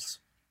camels.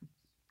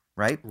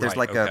 Right? There's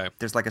like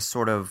a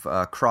sort of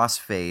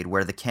crossfade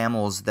where the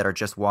camels that are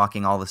just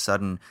walking, all of a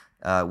sudden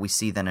we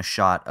see then a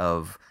shot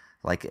of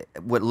like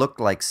what looked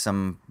like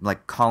some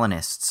like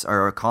colonists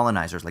or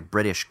colonizers, like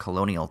British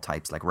colonial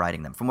types, like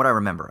riding them. From what I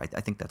remember,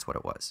 I think that's what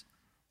it was.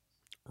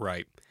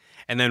 Right.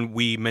 And then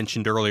we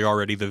mentioned earlier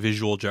already the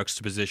visual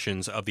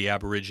juxtapositions of the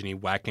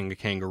Aborigine whacking a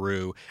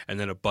kangaroo and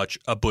then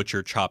a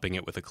butcher chopping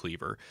it with a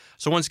cleaver.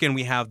 So once again,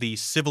 we have the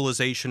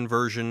civilization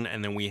version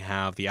and then we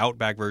have the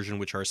outback version,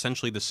 which are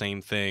essentially the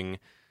same thing.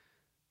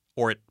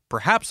 Or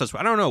perhaps that's,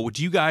 I don't know. Would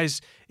you guys,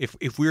 if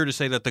we were to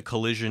say that the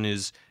collision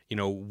is,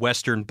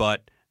 Western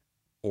butt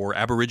or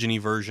Aborigine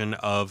version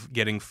of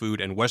getting food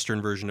and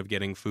Western version of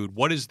getting food,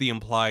 what is the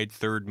implied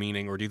third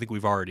meaning, or do you think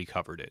we've already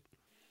covered it?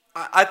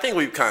 I think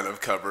we've kind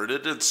of covered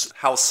it. It's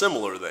how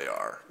similar they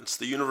are. It's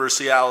the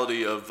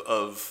universality of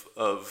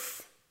both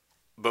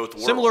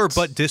worlds. Similar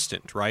but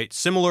distant, right?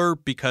 Similar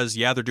because,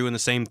 yeah, they're doing the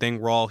same thing.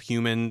 We're all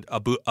human. A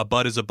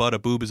butt is a butt, a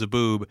boob is a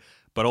boob.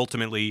 But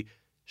ultimately,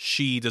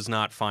 she does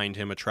not find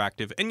him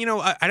attractive. And,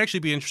 I'd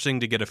actually be interesting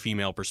to get a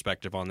female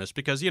perspective on this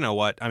because, you know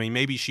what? I mean,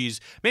 maybe she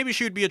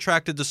would be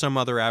attracted to some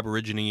other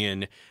Aborigine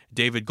and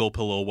David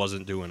Gulpilil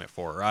wasn't doing it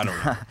for her. I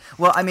don't know.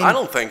 Well, I mean, I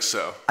don't think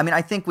so. I mean,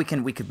 I think we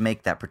could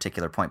make that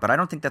particular point, but I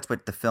don't think that's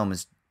what the film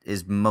is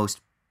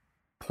most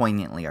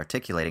poignantly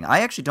articulating. I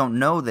actually don't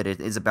know that it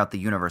is about the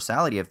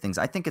universality of things.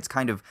 I think it's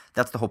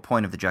that's the whole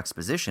point of the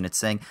juxtaposition. It's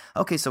saying,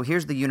 okay, so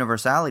here's the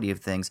universality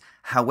of things.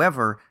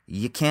 However,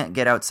 you can't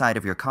get outside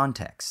of your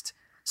context.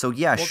 So sure.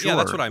 Yeah,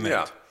 that's what I meant.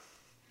 Yeah.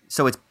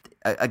 So it's,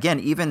 again,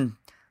 even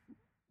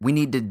we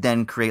need to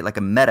then create like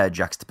a meta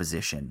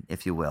juxtaposition,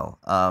 if you will,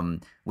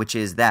 which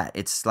is that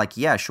it's like,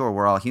 yeah, sure,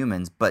 we're all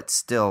humans, but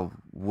still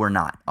we're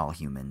not all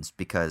humans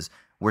because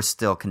we're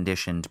still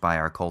conditioned by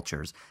our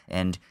cultures.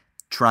 And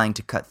trying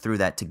to cut through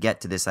that to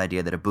get to this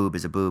idea that a boob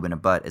is a boob and a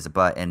butt is a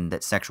butt and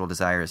that sexual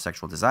desire is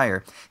sexual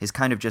desire is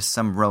kind of just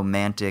some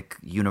romantic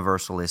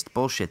universalist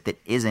bullshit that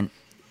isn't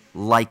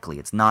likely.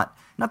 It's not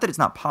that it's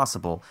not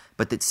possible,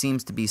 but that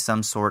seems to be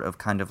some sort of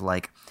kind of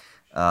like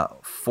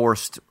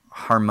forced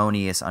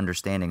harmonious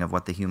understanding of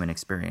what the human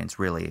experience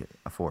really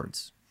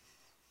affords.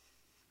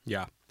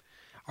 Yeah.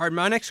 All right,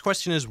 my next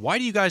question is, why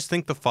do you guys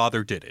think the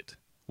father did it?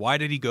 Why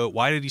did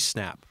he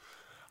snap?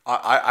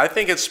 I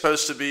think it's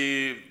supposed to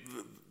be,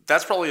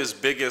 that's probably his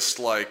biggest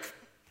like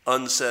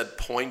unsaid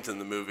point in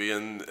the movie,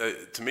 and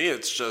to me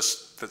it's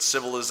just that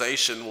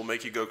civilization will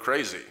make you go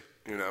crazy,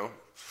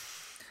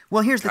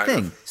 Well, here's the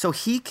thing. So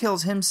he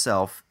kills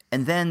himself,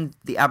 and then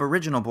the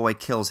Aboriginal boy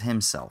kills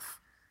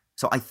himself.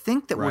 So I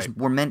think that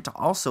we're meant to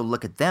also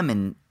look at them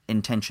in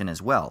intention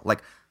as well.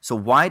 Like, so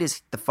why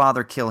does the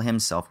father kill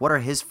himself? What are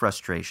his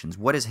frustrations?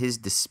 What is his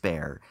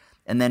despair?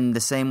 And then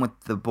the same with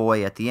the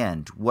boy at the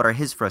end. What are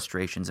his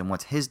frustrations and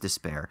what's his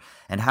despair?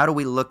 And how do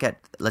we look at,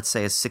 let's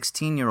say, a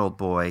 16-year-old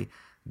boy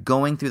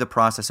going through the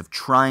process of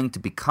trying to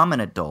become an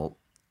adult,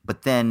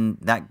 but then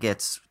that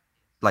gets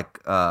like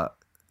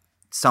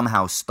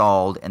somehow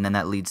stalled, and then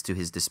that leads to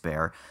his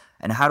despair.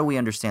 And how do we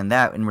understand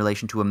that in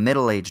relation to a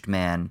middle-aged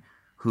man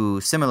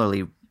who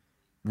similarly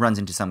runs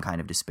into some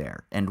kind of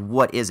despair? And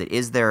what is it?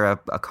 Is there a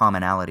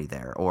commonality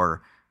there,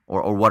 or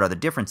what are the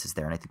differences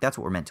there? And I think that's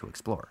what we're meant to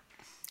explore.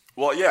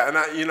 Well, yeah, and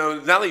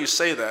now that you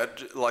say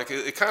that, like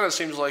it kind of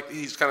seems like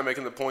he's kind of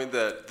making the point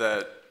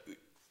that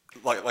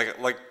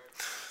like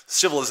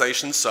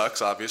civilization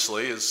sucks.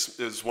 Obviously,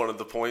 is one of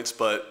the points,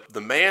 but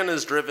the man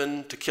is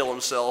driven to kill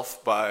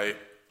himself by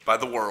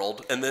the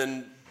world, and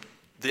then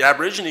the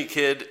Aborigine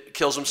kid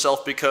kills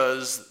himself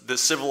because the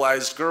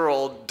civilized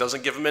girl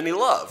doesn't give him any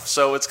love.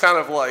 So it's kind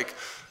of like,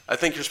 I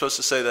think you're supposed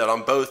to say that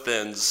on both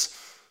ends,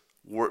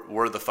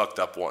 we're the fucked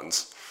up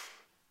ones.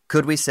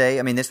 Could we say,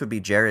 I mean, this would be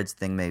Jared's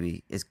thing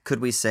maybe, could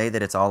we say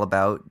that it's all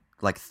about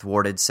like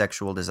thwarted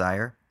sexual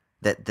desire?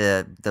 That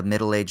the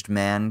middle-aged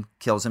man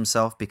kills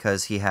himself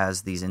because he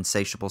has these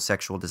insatiable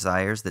sexual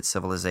desires that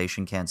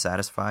civilization can't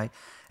satisfy?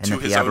 And to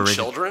that his own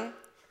children?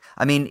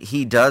 I mean,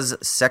 he does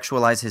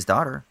sexualize his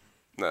daughter.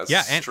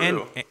 That's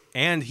true.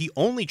 And he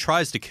only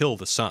tries to kill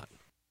the son,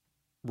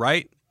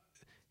 right?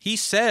 He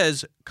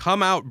says,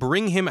 "Come out,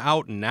 bring him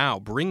out now,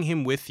 bring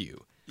him with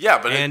you."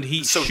 Yeah, but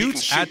he so shoots he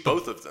can shoot at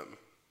both of them.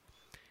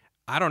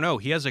 I don't know.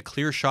 He has a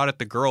clear shot at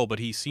the girl, but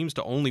he seems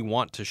to only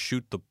want to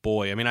shoot the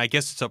boy. I mean, I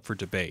guess it's up for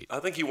debate. I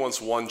think he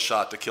wants one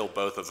shot to kill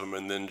both of them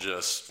and then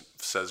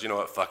just says, you know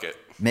what, fuck it.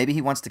 Maybe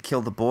he wants to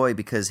kill the boy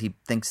because he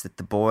thinks that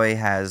the boy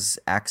has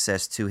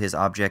access to his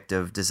object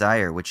of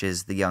desire, which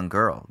is the young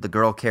girl. The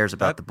girl cares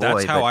about the boy.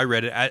 That's how I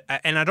read it.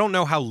 And I don't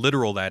know how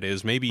literal that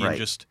is. Maybe Right.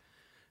 just,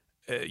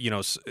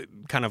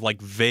 kind of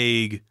like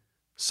vague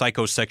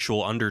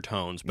psychosexual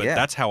undertones, but Yeah.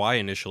 that's how I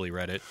initially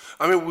read it.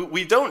 I mean,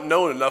 we don't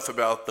know enough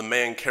about the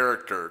main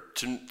character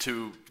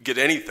to get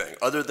anything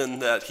other than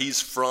that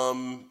he's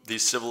from the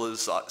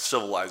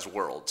civilized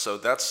world. So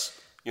that's,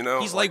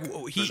 He's like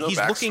there's no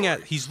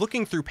he's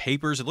looking through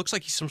papers. It looks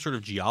like he's some sort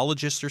of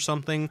geologist or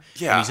something.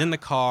 Yeah. And he's in the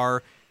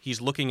car.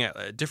 He's looking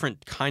at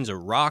different kinds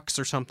of rocks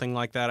or something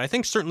like that. I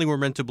think certainly we're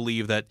meant to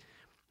believe that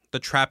the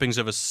trappings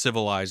of a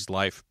civilized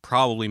life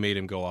probably made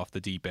him go off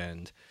the deep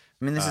end.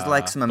 I mean, this is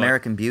like some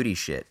American Beauty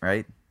shit,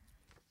 right?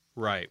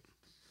 Right.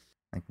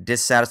 Like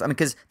dissatisfied. I mean,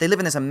 because they live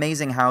in this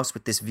amazing house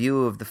with this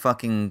view of the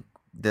fucking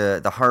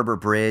the harbor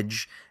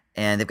bridge,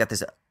 and they've got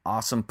this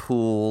awesome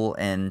pool,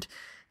 and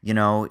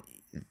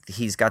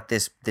he's got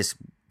this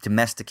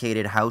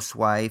domesticated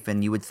housewife,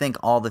 and you would think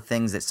all the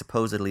things that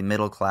supposedly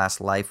middle class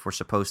life were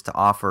supposed to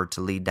offer to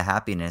lead to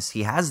happiness,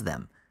 he has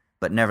them,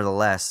 but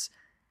nevertheless,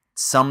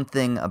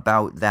 something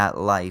about that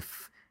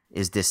life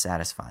is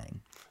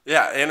dissatisfying.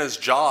 Yeah, and his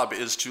job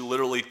is to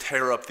literally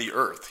tear up the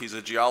earth. He's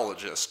a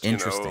geologist.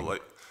 Interesting.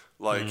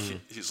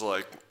 He's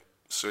like,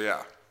 so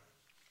yeah.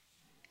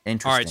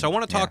 Interesting. All right, so I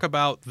want to talk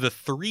about the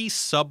 3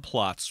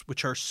 subplots,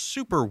 which are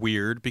super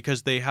weird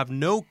because they have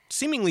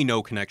seemingly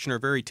no connection or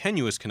very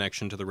tenuous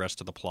connection to the rest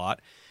of the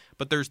plot.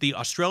 But there's the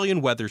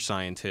Australian weather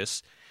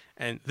scientists,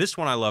 and this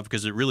one I love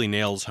because it really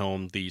nails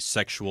home the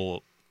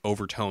sexual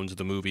overtones of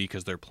the movie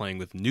because they're playing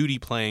with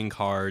nudie playing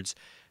cards.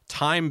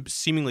 Time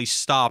seemingly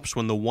stops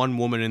when the one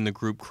woman in the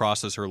group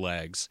crosses her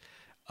legs.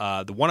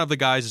 One of the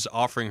guys is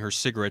offering her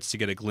cigarettes to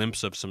get a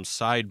glimpse of some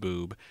side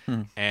boob.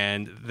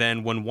 And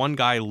then when one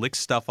guy licks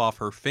stuff off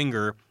her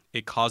finger,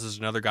 it causes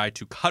another guy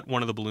to cut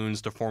one of the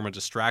balloons to form a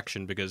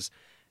distraction because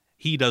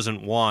he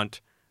doesn't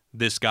want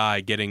this guy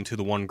getting to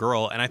the one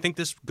girl. And I think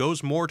this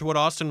goes more to what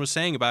Austin was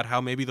saying about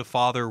how maybe the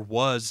father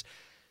was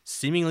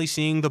seemingly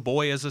seeing the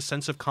boy as a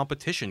sense of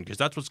competition, because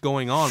that's what's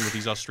going on with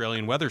these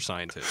Australian weather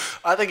scientists.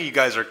 I think you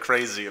guys are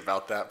crazy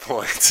about that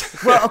point.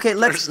 Well, okay,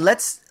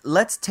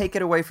 let's take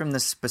it away from the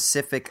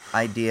specific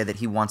idea that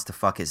he wants to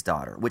fuck his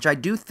daughter, which I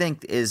do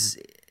think is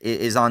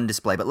on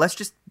display. But let's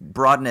just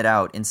broaden it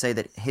out and say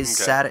that his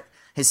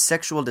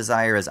sexual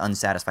desire is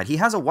unsatisfied. He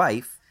has a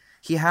wife.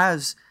 He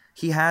has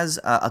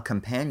a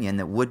companion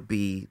that would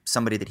be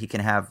somebody that he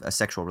can have a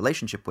sexual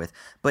relationship with,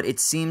 but it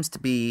seems to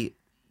be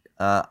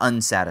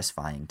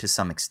unsatisfying to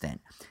some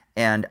extent,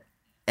 and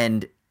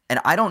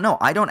I don't know.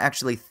 I don't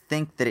actually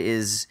think that it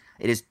is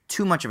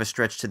too much of a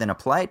stretch to then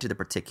apply it to the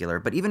particular.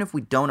 But even if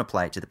we don't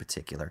apply it to the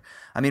particular,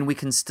 I mean, we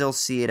can still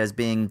see it as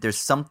being there's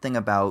something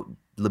about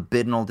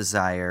libidinal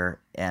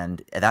desire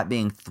and that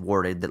being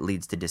thwarted that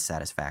leads to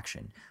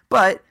dissatisfaction.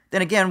 But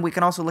then again, we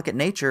can also look at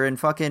nature and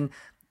fucking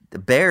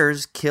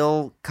bears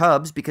kill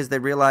cubs because they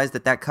realize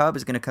that cub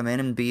is going to come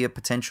in and be a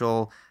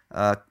potential.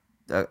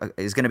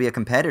 Is going to be a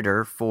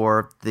competitor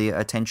for the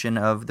attention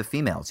of the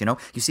females.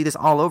 You see this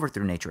all over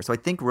through nature. So I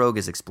think Roeg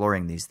is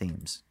exploring these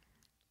themes.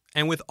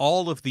 And with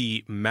all of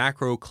the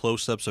macro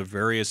close-ups of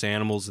various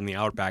animals in the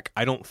outback,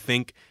 I don't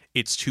think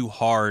it's too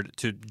hard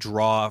to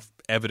draw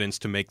evidence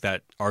to make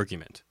that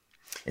argument.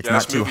 It's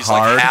not too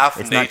hard.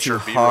 It's not too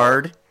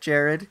hard,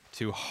 Jared.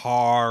 Too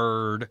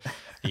hard.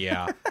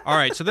 Yeah. All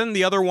right. So then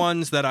the other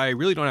ones that I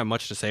really don't have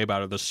much to say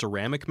about are the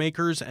ceramic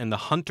makers and the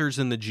hunters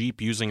in the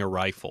Jeep using a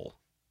rifle.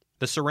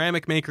 The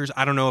ceramic makers,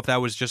 I don't know if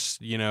that was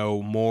just,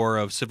 more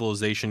of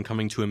civilization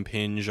coming to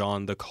impinge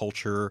on the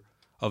culture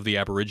of the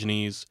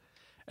Aborigines.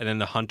 And then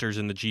the hunters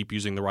in the Jeep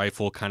using the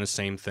rifle, kind of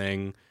same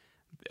thing,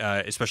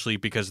 especially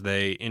because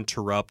they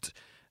interrupt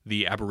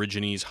the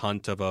Aborigines'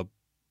 hunt of a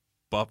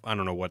I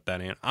don't know what that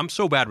I'm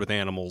so bad with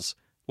animals.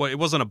 Well, it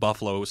wasn't a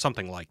buffalo, it was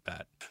something like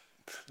that.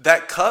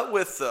 That cut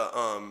with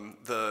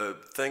the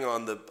thing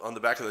on the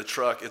back of the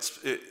truck,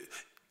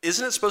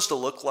 isn't it supposed to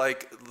look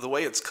like, the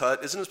way it's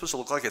cut, isn't it supposed to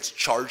look like it's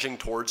charging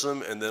towards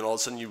them, and then all of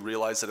a sudden you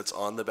realize that it's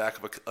on the back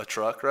of a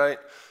truck, right?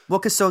 Well,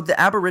 because so the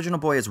Aboriginal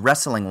boy is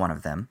wrestling one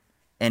of them,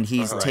 and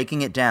he's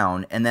taking it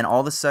down, and then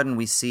all of a sudden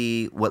we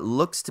see what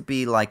looks to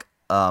be like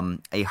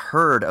a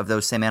herd of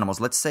those same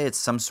animals. Let's say it's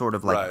some sort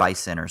of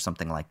bison or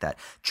something like that,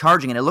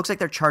 charging, and it looks like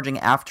they're charging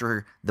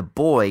after the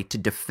boy to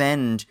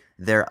defend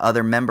their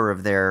other member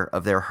of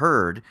their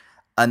herd.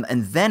 And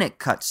then it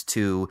cuts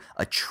to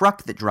a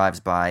truck that drives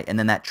by, and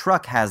then that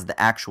truck has the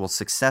actual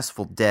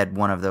successful dead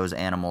one of those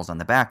animals on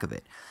the back of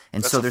it.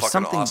 And That's so there's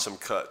something awesome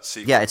cut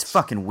sequence. Yeah, it's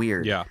fucking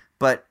weird. Yeah.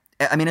 But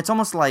I mean, it's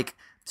almost like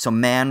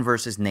man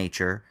versus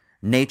nature.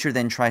 Nature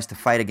then tries to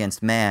fight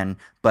against man,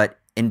 but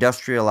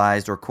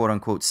industrialized or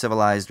quote-unquote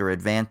civilized or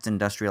advanced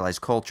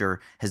industrialized culture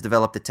has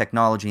developed the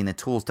technology and the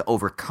tools to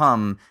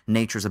overcome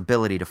nature's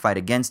ability to fight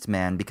against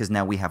man because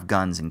now we have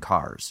guns and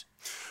cars.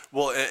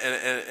 Well,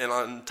 and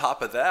on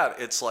top of that,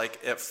 it's like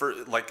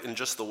in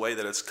just the way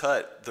that it's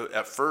cut,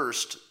 at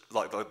first,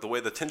 like the way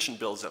the tension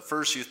builds. At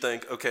first, you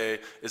think, okay,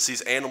 it's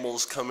these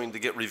animals coming to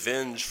get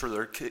revenge for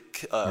their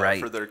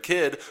for their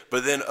kid,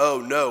 but then,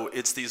 oh no,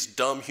 it's these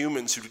dumb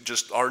humans who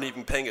just aren't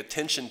even paying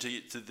attention to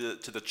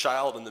the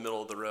child in the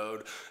middle of the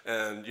road,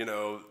 and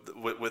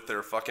with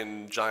their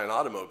fucking giant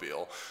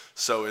automobile.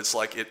 So it's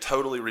like it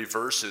totally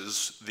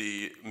reverses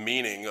the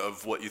meaning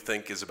of what you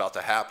think is about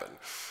to happen.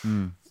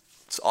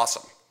 It's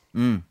awesome.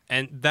 And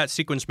that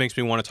sequence makes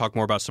me want to talk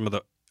more about some of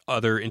the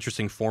other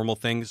interesting formal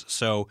things.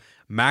 So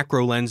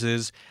macro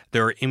lenses,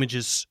 there are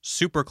images,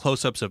 super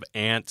close-ups of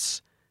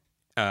ants,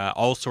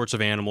 all sorts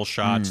of animal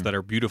shots that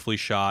are beautifully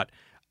shot.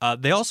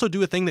 They also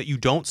do a thing that you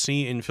don't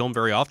see in film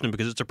very often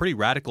because it's a pretty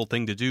radical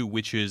thing to do,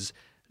 which is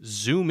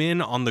zoom in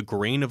on the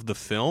grain of the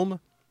film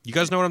You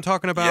guys know what I'm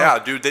talking about?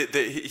 Yeah, dude.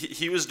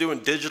 He was doing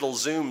digital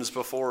zooms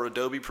before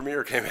Adobe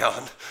Premiere came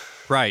out.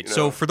 Right. You know?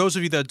 So for those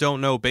of you that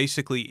don't know,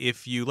 basically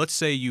if you, let's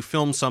say you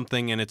film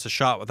something and it's a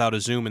shot without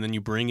a zoom and then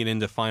you bring it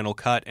into Final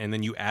Cut and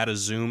then you add a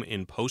zoom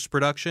in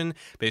post-production,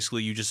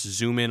 basically you just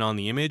zoom in on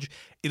the image,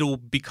 it'll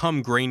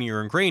become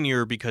grainier and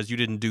grainier because you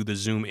didn't do the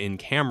zoom in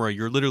camera.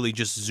 You're literally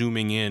just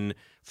zooming in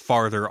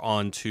farther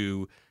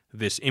onto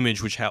this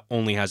image, which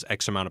only has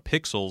X amount of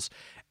pixels.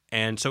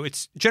 And so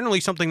it's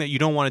generally something that you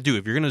don't want to do.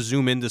 If you're going to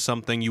zoom into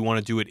something, you want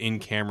to do it in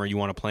camera. You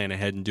want to plan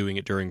ahead and doing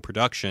it during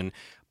production.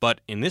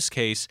 But in this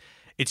case,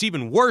 it's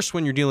even worse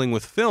when you're dealing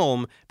with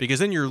film because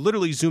then you're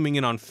literally zooming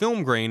in on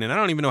film grain. And I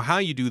don't even know how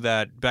you do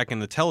that back in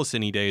the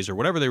telecine days or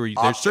whatever they were.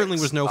 There certainly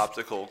was no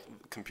optical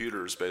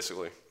computers,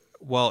 basically.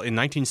 Well, in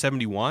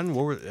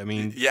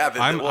 1971, yeah,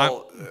 I don't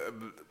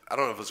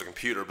know if it was a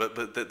computer, but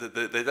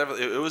they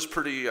definitely, it was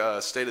pretty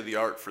state of the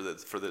art for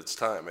its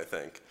time, I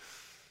think.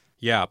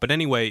 Yeah, but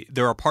anyway,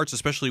 there are parts,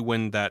 especially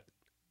when that,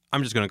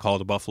 I'm just going to call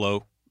it a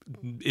buffalo,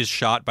 is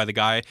shot by the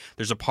guy.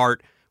 There's a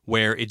part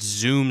where it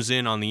zooms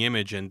in on the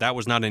image, and that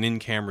was not an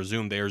in-camera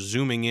zoom. They are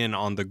zooming in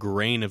on the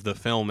grain of the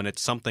film, and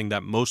it's something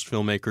that most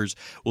filmmakers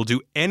will do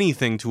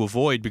anything to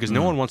avoid because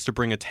no one wants to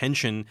bring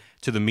attention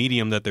to the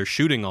medium that they're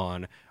shooting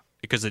on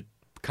because it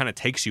kind of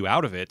takes you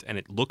out of it, and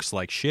it looks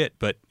like shit.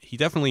 But he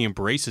definitely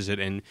embraces it,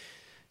 and,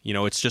 you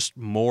know, it's just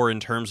more in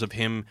terms of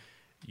him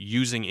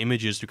using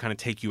images to kind of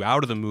take you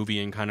out of the movie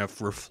and kind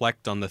of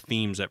reflect on the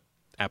themes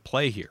at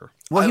play here.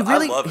 Well,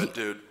 I love it,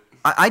 dude.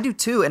 I do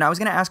too, and I was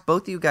going to ask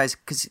both of you guys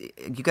because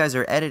you guys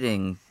are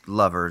editing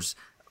lovers.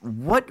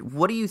 What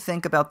do you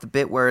think about the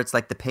bit where it's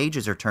like the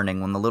pages are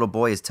turning when the little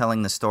boy is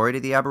telling the story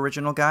to the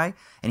Aboriginal guy,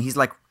 and he's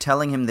like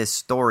telling him this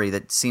story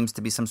that seems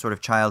to be some sort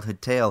of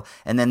childhood tale,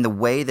 and then the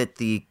way that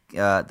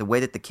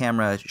the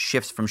camera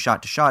shifts from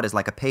shot to shot is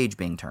like a page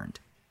being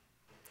turned.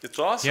 It's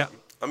awesome. Yeah.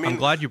 I mean, I'm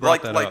glad you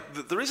brought that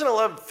up. The reason I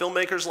love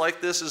filmmakers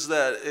like this is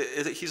that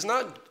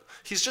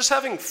he's just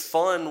having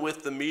fun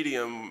with the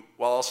medium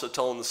while also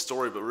telling the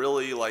story, but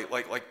really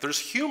like there's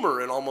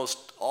humor in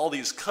almost all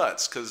these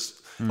cuts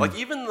because like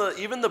even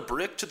the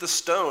brick to the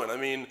stone. I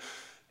mean,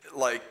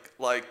 like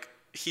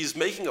he's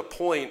making a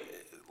point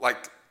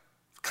like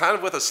kind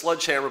of with a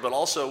sledgehammer, but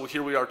also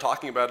here we are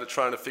talking about it,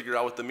 trying to figure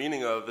out what the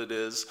meaning of it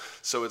is.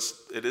 So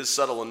it is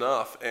subtle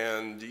enough,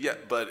 and yeah,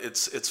 but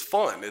it's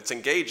fun, it's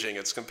engaging,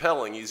 it's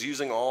compelling. He's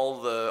using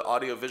all the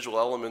audio-visual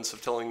elements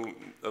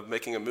of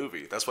making a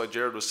movie. That's why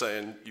Jared was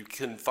saying you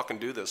can fucking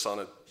do this on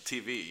a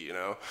TV, you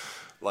know,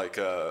 like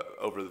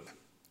in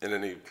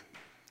any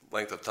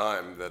length of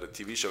time that a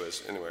TV show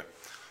is. Anyway.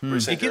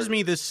 It gives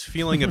me this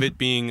feeling of it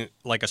being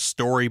like a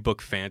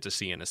storybook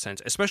fantasy in a sense,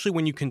 especially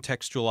when you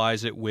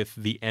contextualize it with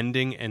the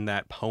ending and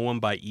that poem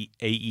by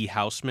A.E.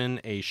 Housman,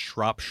 a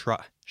Shropshire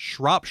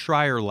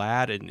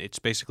lad, and it's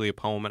basically a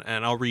poem,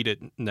 and I'll read it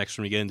next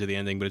when we get into the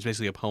ending, but it's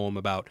basically a poem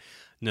about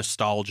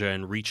nostalgia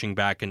and reaching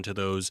back into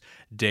those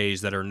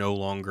days that are no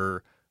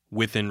longer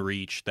within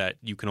reach that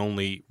you can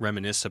only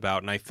reminisce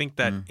about. And I think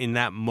that in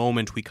that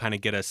moment we kind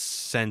of get a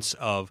sense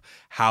of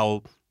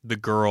how the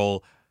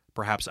girl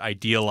perhaps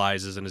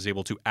idealizes and is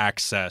able to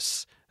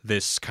access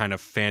this kind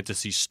of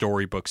fantasy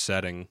storybook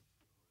setting.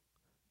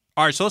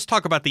 All right, so let's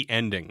talk about the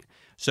ending.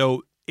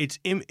 So it's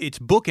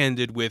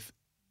bookended with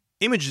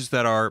images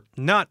that are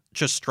not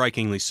just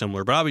strikingly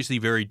similar, but obviously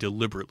very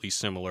deliberately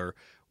similar,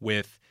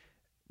 with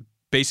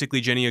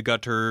basically Jenny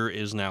Agutter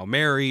is now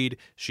married.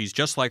 She's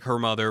just like her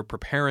mother,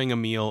 preparing a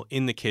meal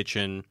in the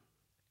kitchen,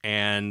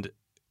 and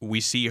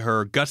we see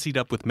her gussied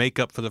up with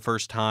makeup for the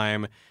first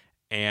time.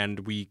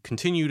 And we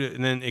continue to,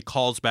 and then it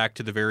calls back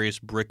to the various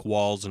brick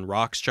walls and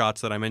rock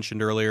shots that I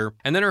mentioned earlier.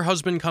 And then her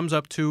husband comes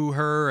up to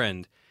her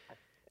and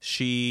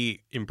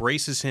she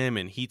embraces him,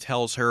 and he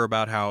tells her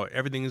about how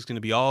everything is going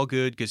to be all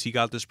good because he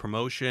got this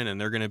promotion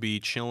and they're going to be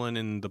chilling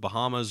in the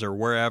Bahamas or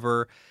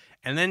wherever.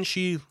 And then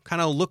she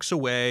kind of looks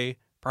away.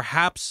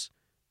 Perhaps,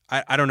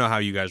 I don't know how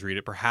you guys read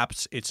it.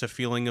 Perhaps it's a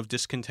feeling of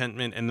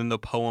discontentment. And then the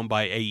poem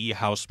by A.E.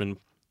 Housman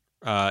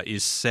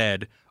is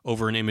said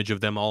over an image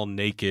of them all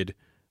naked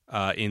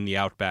in the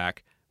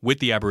outback with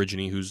the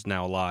Aborigine who's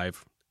now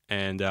alive.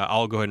 And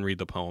I'll go ahead and read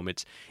the poem.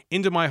 It's,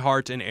 "Into my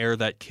heart an air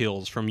that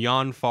kills, from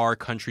yon far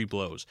country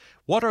blows.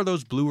 What are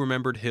those blue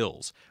remembered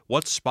hills?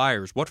 What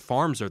spires, what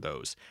farms are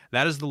those?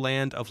 That is the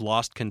land of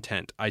lost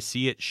content. I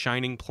see it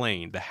shining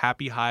plain, the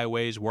happy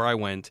highways where I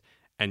went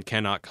and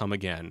cannot come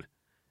again."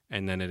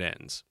 And then it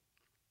ends.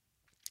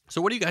 So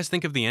what do you guys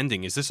think of the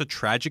ending? Is this a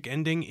tragic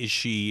ending? Is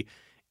she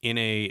in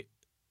a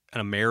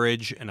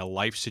marriage and a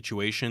life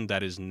situation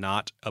that is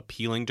not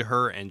appealing to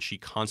her and she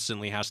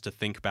constantly has to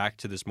think back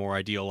to this more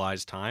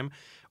idealized time?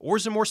 Or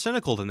is it more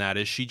cynical than that?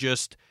 Is she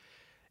just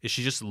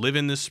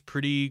living this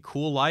pretty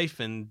cool life,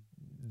 and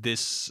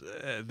this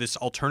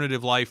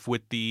alternative life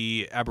with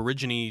the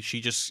Aborigine,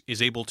 she just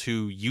is able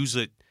to use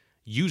it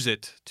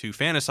to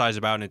fantasize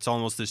about, and it's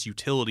almost this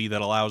utility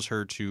that allows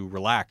her to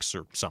relax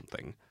or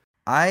something?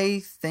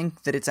 I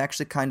think that it's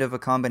actually kind of a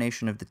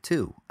combination of the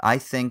two. I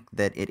think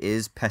that it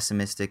is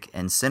pessimistic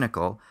and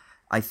cynical.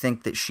 I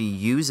think that she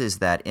uses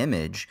that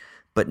image,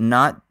 but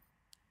not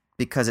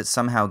because it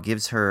somehow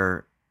gives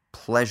her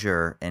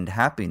pleasure and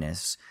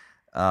happiness.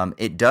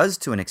 It does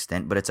to an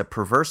extent, but it's a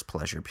perverse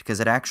pleasure because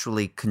it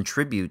actually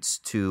contributes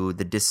to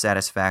the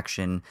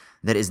dissatisfaction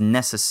that is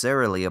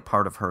necessarily a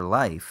part of her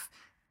life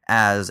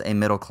as a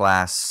middle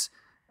class.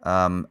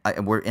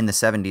 We're in the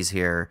 70s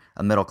here,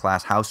 a middle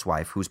class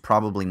housewife who's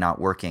probably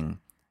not working,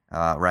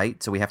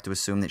 right? So we have to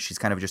assume that she's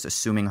kind of just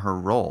assuming her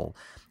role.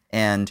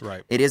 And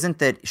It isn't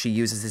that she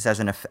uses this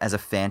as a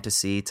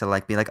fantasy to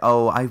like be like,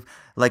 oh,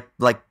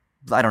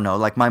 I don't know,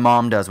 like my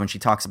mom does when she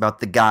talks about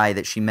the guy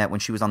that she met when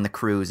she was on the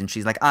cruise, and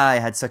she's like, I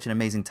had such an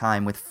amazing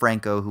time with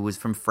Franco, who was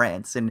from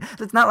France. And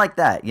it's not like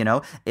that, you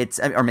know?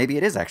 Or maybe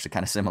it is actually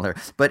kind of similar,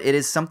 but it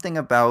is something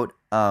about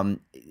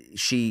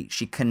she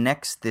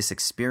connects this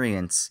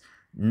experience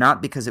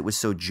not because it was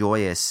so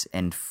joyous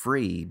and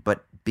free,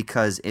 but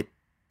because it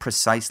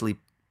precisely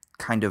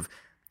kind of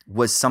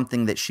was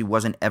something that she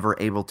wasn't ever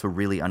able to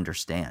really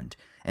understand.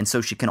 And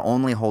so she can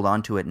only hold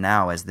on to it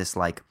now as this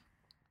like,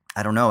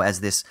 I don't know,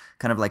 as this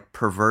kind of like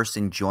perverse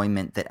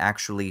enjoyment that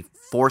actually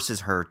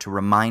forces her to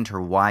remind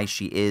her why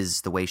she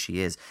is the way she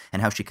is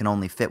and how she can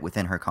only fit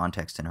within her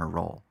context and her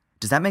role.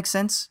 Does that make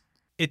sense?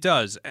 It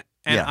does.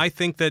 And Yeah. I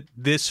think that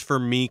this, for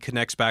me,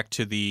 connects back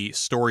to the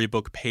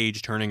storybook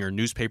page-turning or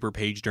newspaper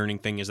page-turning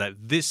thing, is that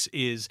this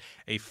is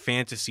a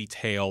fantasy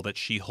tale that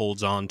she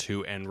holds on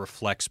to and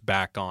reflects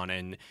back on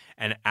and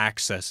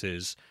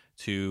accesses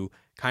to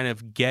kind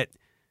of get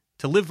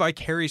to live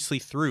vicariously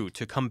through,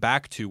 to come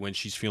back to when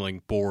she's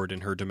feeling bored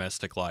in her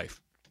domestic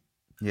life.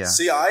 Yeah.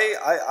 See,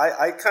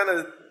 I kind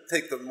of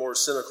take the more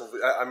cynical.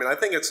 I mean, I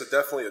think it's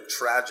definitely a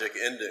tragic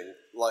ending.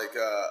 Like,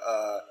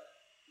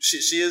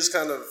 she is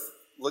kind of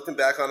looking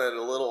back on it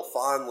a little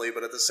fondly,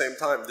 but at the same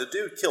time, the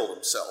dude killed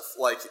himself.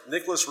 Like,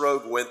 Nicholas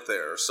Roeg went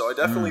there, so I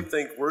definitely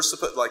think we're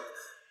supposed, like,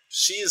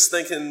 she is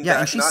thinking Yeah,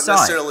 and that she not saw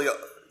necessarily.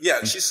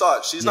 Yeah, she saw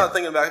it. She's Yeah. not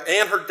thinking back.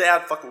 And her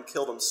dad fucking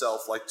killed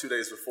himself like 2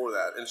 days before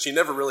that, and she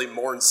never really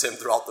mourns him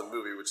throughout the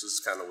movie, which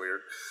is kind of weird.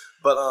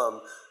 But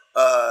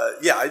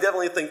yeah, I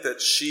definitely think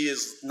that she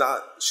is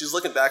not. She's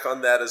looking back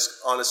on that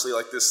as honestly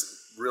like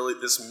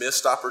this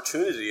missed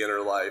opportunity in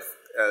her life,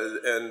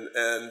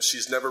 and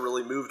she's never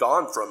really moved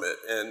on from it.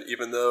 And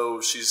even though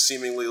she's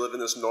seemingly living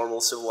this normal,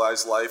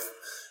 civilized life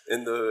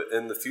in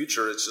the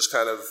future, it's just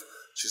kind of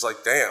she's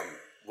like, damn,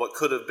 what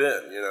could have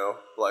been, you know?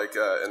 Like,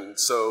 and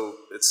so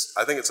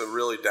I think it's a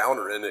really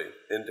downer ending.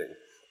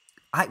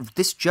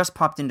 This just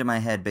popped into my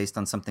head based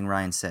on something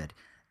Ryan said.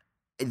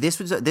 This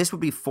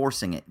would be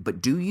forcing it, but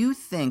do you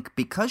think,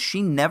 because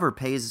she never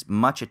pays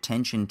much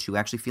attention to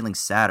actually feeling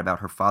sad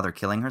about her father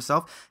killing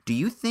herself, do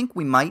you think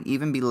we might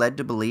even be led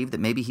to believe that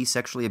maybe he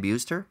sexually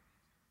abused her?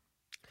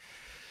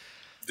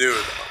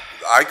 Dude,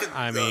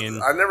 I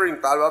mean, I never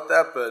even thought about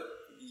that, but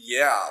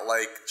yeah,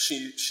 like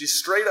she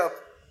straight up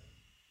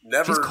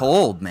never She's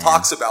cold, man.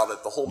 talks about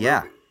it the whole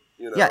Yeah. movie.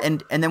 You know? Yeah,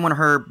 and then when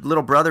her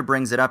little brother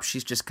brings it up,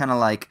 she's just kind of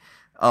like,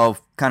 oh,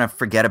 kind of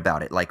forget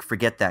about it. Like,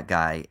 forget that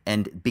guy.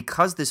 And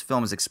because this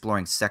film is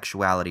exploring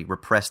sexuality,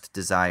 repressed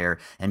desire,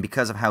 and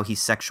because of how he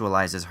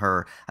sexualizes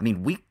her, I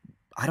mean,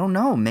 I don't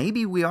know,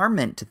 maybe we are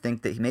meant to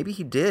think that maybe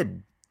he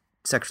did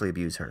sexually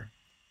abuse her.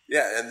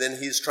 Yeah, and then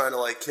he's trying to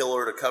like kill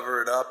her to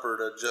cover it up, or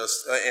to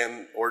just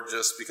or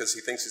just because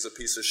he thinks he's a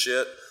piece of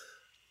shit.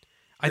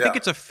 I think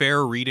it's a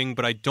fair reading,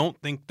 but I don't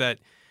think that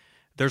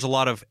there's a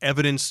lot of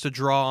evidence to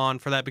draw on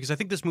for that, because I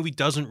think this movie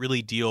doesn't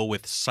really deal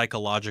with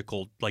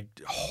psychological, like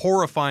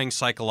horrifying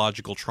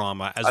psychological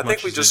trauma as much as I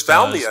think we it just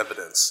found does. the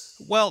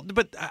evidence. Well,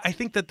 but I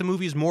think that the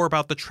movie is more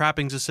about the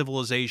trappings of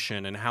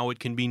civilization and how it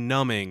can be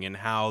numbing, and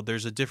how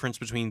there's a difference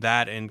between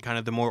that and kind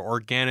of the more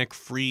organic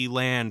free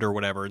land or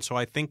whatever. And so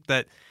I think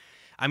that,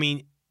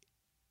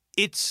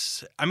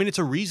 it's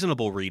a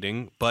reasonable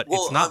reading, but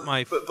it's not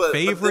my favorite. But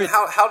then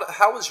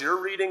how was your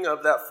reading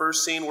of that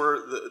first scene where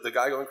the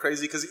guy going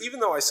crazy? Because even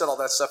though I said all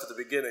that stuff at the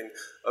beginning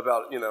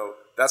about,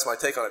 that's my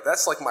take on it,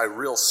 that's like my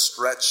real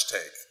stretch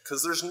take,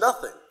 because there's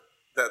nothing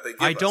that they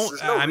give I don't. us.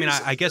 There's no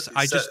I guess reason to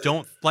I be just set.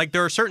 don't like.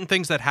 There are certain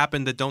things that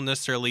happen that don't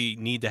necessarily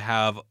need to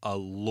have a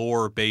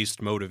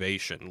lore-based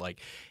motivation.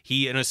 Like,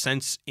 he, in a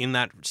sense, in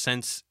that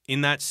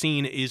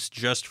scene, is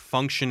just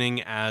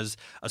functioning as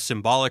a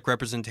symbolic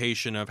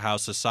representation of how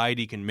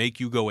society can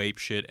make you go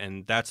apeshit,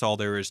 and that's all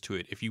there is to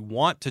it. If you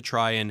want to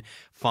try and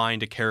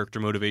find a character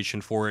motivation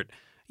for it,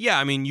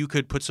 yeah, you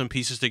could put some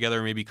pieces together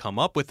and maybe come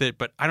up with it,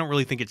 but I don't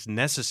really think it's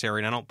necessary,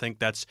 and I don't think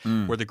that's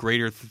where the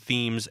greater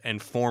themes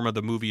and form of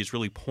the movie is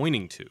really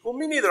pointing to. Well,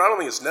 me neither. I don't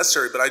think it's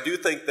necessary, but I do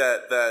think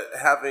that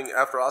having,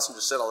 after Austin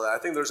just said all that, I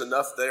think there's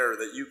enough there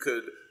that you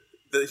could.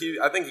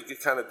 I think he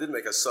kind of did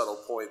make a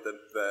subtle point that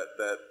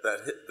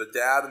the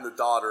dad and the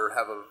daughter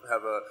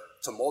have a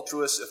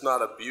tumultuous, if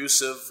not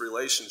abusive,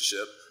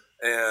 relationship,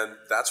 and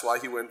that's why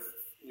he went.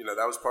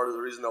 That was part of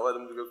the reason that led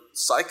him to go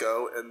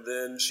psycho, and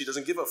then she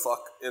doesn't give a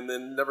fuck, and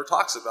then never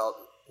talks about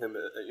him.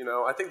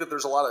 I think that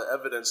there's a lot of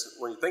evidence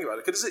when you think about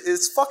it, because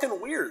it's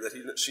fucking weird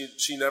that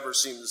she never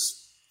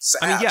seems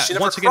sad. She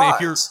never once again,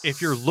 cries.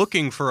 if you're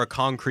looking for a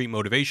concrete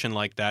motivation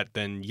like that,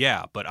 then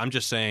yeah. But I'm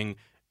just saying,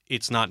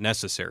 it's not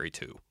necessary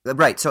to.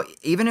 Right. So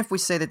even if we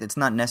say that it's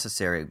not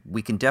necessary,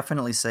 we can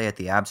definitely say at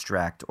the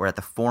abstract or at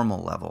the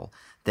formal level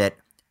that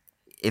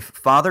if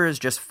father is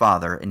just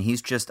father and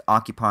he's just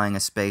occupying a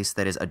space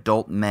that is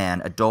adult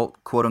man,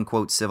 adult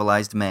quote-unquote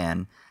civilized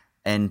man,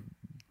 and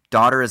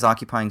daughter is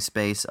occupying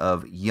space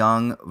of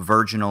young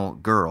virginal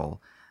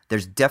girl,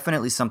 there's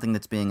definitely something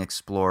that's being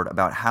explored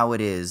about how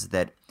it is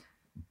that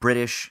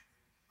British,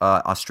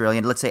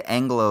 Australian, let's say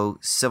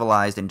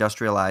Anglo-civilized,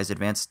 industrialized,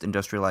 advanced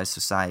industrialized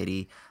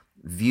society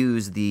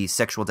views the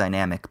sexual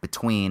dynamic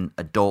between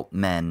adult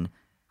men,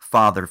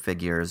 father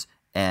figures,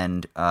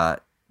 and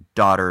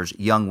daughters,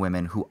 young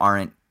women who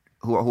are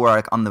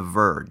like on the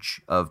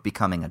verge of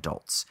becoming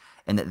adults,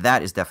 and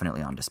that is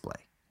definitely on display.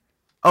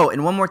 Oh,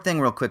 and one more thing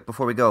real quick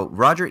before we go.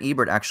 Roger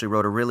Ebert actually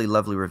wrote a really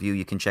lovely review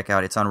you can check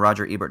out. It's on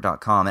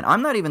rogerebert.com. And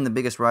I'm not even the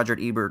biggest Roger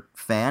Ebert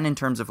fan in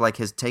terms of like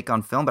his take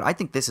on film, but I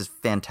think this is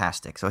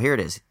fantastic. So here it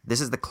is. This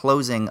is the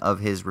closing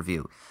of his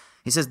review.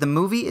 He says, the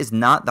movie is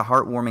not the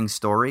heartwarming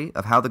story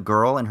of how the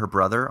girl and her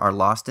brother are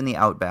lost in the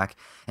outback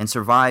and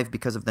survive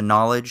because of the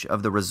knowledge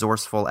of the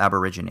resourceful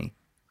aborigine.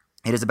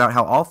 It is about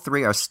how all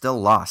three are still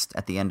lost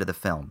at the end of the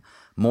film,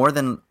 more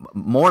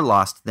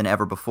lost than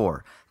ever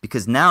before,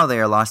 because now they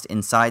are lost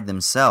inside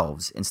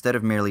themselves instead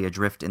of merely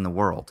adrift in the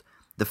world.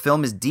 The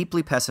film is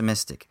deeply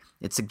pessimistic.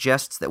 It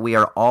suggests that we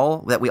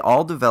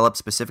all develop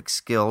specific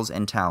skills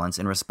and talents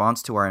in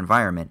response to our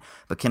environment,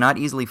 but cannot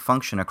easily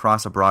function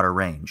across a broader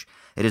range.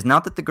 It is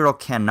not that the girl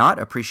cannot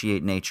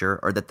appreciate nature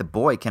or that the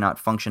boy cannot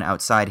function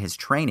outside his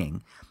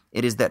training.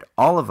 It is that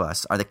all of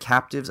us are the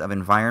captives of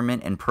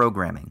environment and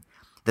programming,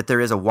 that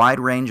there is a wide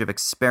range of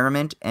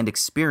experiment and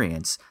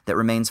experience that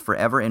remains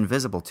forever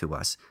invisible to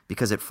us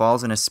because it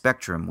falls in a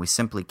spectrum we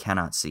simply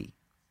cannot see.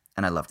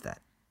 And I loved that.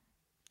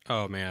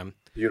 Oh, man.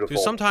 Beautiful.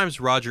 Dude, sometimes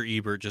Roger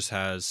Ebert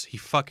he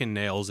fucking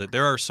nails it.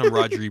 There are some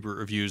Roger Ebert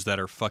reviews that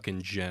are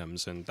fucking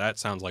gems, and that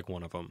sounds like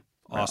one of them.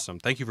 Awesome.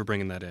 Thank you for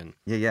bringing that in.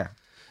 Yeah.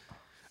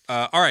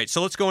 All right,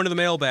 so let's go into the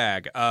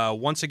mailbag.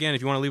 Once again, if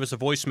you want to leave us a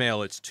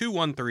voicemail, it's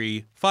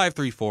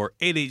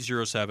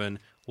 213-534-8807.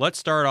 Let's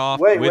start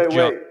off with Wait.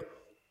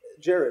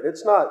 Jared,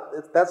 that's not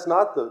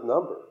the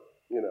number,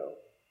 you know.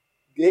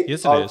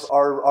 Yes, it is.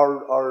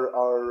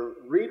 Our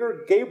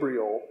reader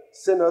Gabriel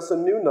sent us a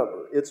new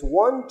number. It's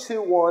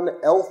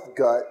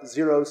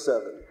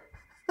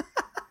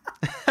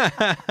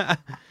 121-ELFGUT-07.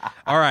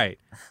 All right.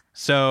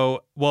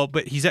 So,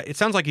 but it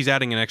sounds like he's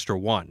adding an extra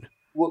one.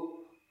 Well,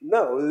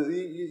 no,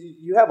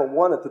 you have a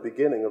 1 at the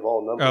beginning of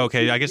all numbers.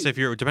 Okay, I guess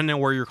depending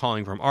on where you're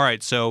calling from. All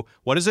right, so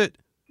what is it?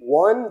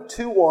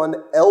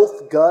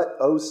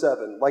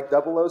 121-ELFGUT-07, like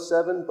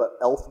 007, but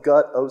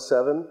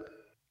ELFGUT-07.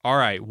 All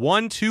right,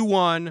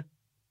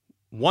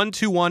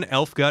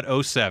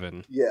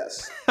 121-ELFGUT-07.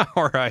 Yes.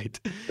 All right.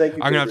 Thank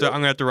you. I'm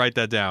gonna have to write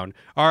that down.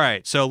 All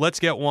right, so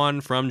let's get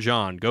one from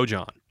John. Go,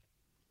 John.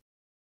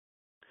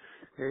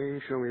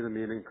 Hey, Show Me the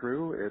Meeting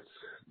crew. It's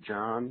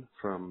John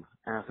from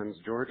Athens,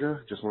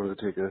 Georgia. Just wanted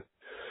to take a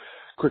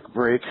quick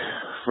break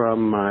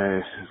from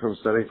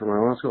studying for my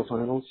law school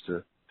finals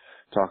to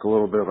talk a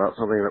little bit about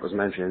something that was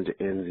mentioned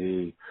in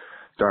the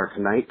Dark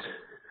Knight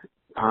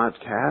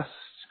podcast.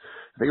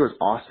 I think it was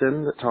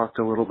Austin that talked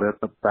a little bit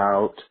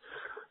about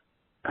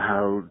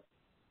how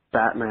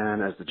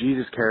Batman as the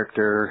Jesus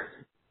character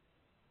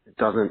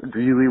doesn't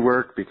really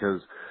work because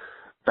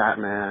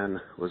Batman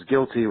was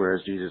guilty,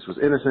 whereas Jesus was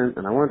innocent.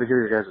 And I wanted to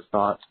hear your guys'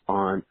 thoughts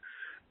on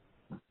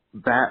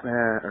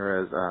Batman,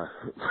 or as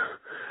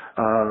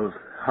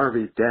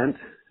Harvey Dent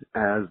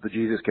as the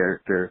Jesus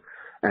character,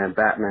 and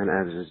Batman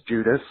as his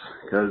Judas,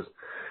 because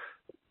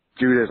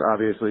Judas,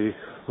 obviously,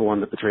 the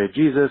one that betrayed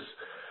Jesus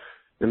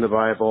in the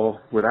Bible.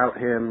 Without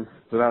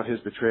his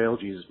betrayal,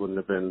 Jesus wouldn't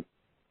have been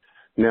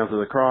nailed to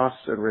the cross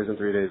and risen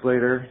 3 days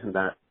later, and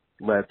that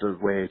led the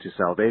way to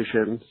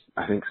salvation.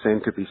 I think the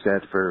same could be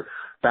said for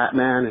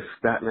Batman. If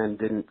Batman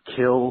didn't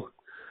kill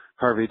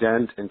Harvey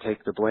Dent and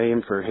take the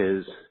blame for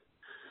his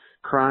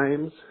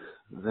crimes,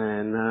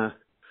 then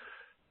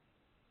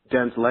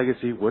Dent's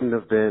legacy wouldn't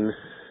have been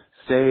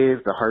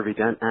saved. The Harvey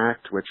Dent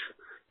Act, which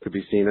could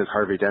be seen as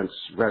Harvey Dent's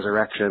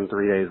resurrection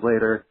 3 days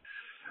later,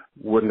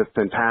 wouldn't have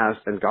been passed,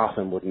 and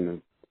Gotham wouldn't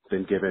have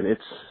been given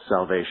its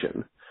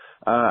salvation.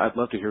 I'd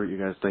love to hear what you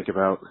guys think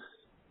about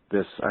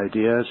this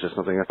idea. It's just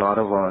something I thought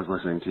of while I was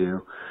listening to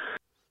you.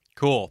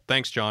 Cool.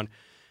 Thanks, John.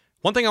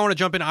 One thing I want to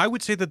jump in, I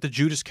would say that the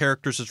Judas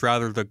characters is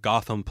rather the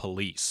Gotham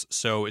police.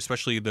 So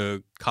especially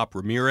the cop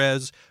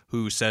Ramirez,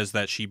 who says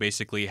that she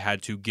basically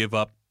had to give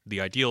up the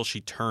ideal.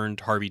 She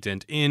turned Harvey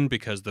Dent in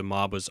because the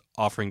mob was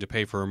offering to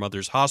pay for her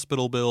mother's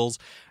hospital bills.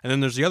 And then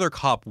there's the other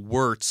cop,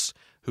 Wirtz,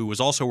 who was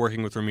also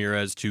working with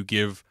Ramirez to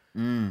give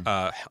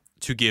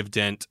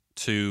Dent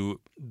to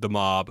the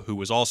mob, who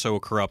was also a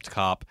corrupt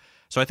cop.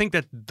 So I think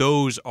that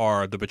those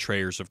are the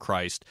betrayers of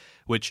Christ,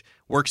 which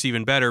works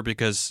even better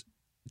because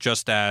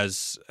just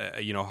as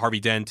Harvey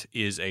Dent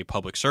is a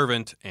public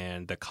servant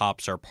and the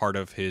cops are part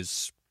of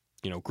his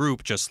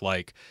group, just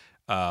like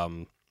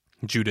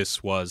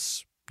Judas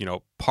was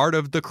part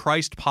of the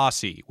Christ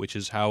posse, which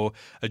is how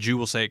a Jew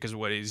will say it. Because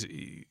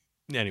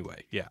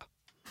anyway, yeah.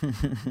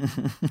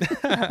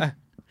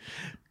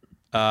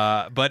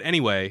 But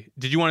anyway,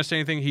 did you want to say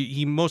anything?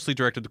 He mostly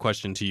directed the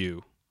question to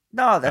you.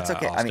 No, that's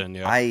okay. Austin,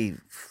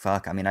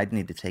 I mean, I'd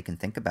need to take and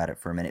think about it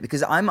for a minute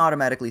because I'm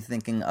automatically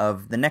thinking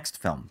of the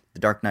next film, The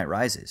Dark Knight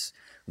Rises,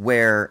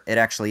 where it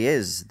actually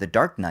is the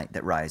Dark Knight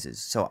that rises.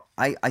 So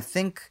I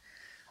think,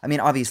 I mean,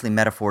 obviously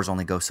metaphors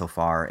only go so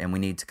far, and we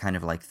need to kind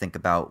of like think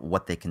about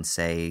what they can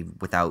say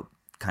without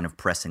kind of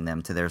pressing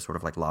them to their sort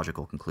of like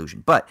logical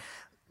conclusion. But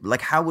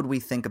like, how would we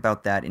think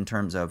about that in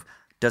terms of,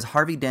 does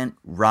Harvey Dent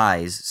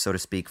rise, so to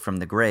speak, from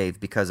the grave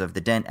because of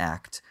the Dent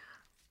Act?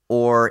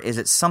 Or is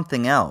it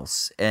something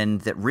else? And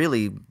that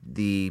really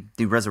the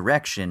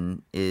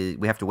resurrection is,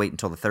 we have to wait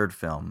until the third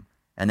film,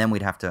 and then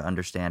we'd have to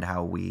understand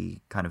how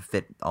we kind of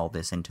fit all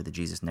this into the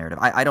Jesus narrative.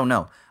 I don't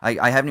know.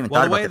 I haven't even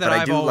thought about it, but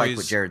I do like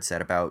what Jared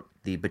said about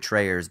the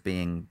betrayers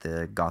being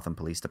the Gotham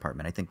Police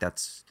Department. I think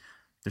there's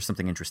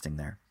something interesting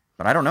there.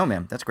 But I don't know,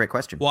 man. That's a great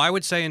question. Well, I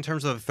would say in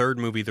terms of the third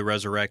movie, The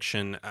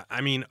Resurrection,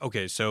 I mean,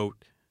 okay, so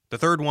the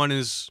third one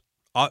is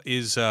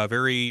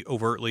very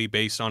overtly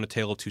based on A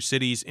Tale of Two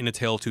Cities. In A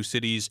Tale of Two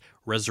Cities,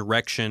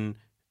 resurrection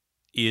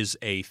is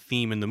a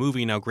theme in the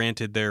movie. Now,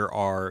 granted, there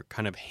are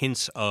kind of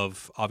hints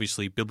of,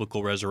 obviously,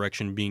 biblical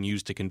resurrection being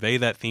used to convey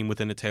that theme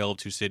within A Tale of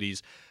Two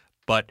Cities.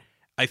 But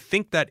I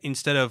think that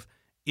instead of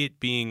it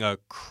being a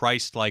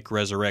Christ-like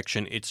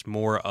resurrection, it's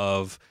more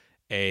of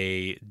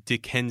a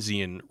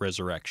Dickensian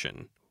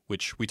resurrection,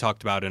 which we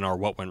talked about in our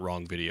What Went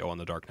Wrong video on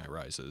The Dark Knight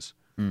Rises.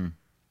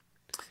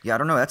 Yeah, I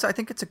don't know. I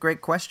think it's a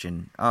great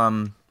question. I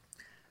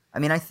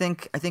mean, I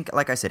think,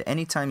 like I said,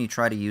 anytime you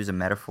try to use a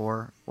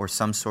metaphor or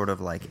some sort of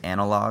like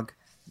analog,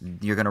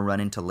 you're going to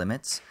run into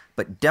limits.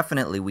 But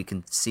definitely, we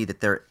can see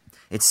that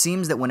it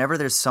seems that whenever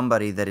there's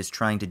somebody that is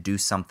trying to do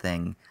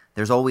something,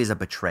 there's always a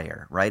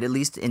betrayer, right? At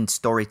least in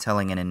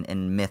storytelling and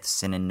in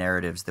myths and in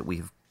narratives that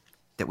we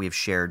have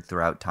shared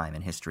throughout time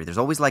and history. There's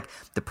always like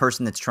the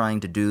person that's trying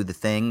to do the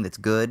thing that's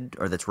good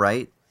or that's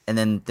right, and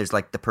then there's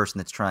like the person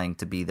that's trying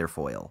to be their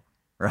foil.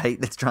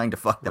 Right? That's trying to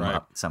fuck them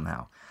up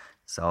somehow.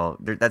 So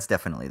that's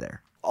definitely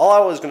there. All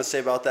I was going to say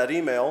about that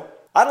email,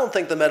 I don't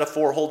think the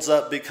metaphor holds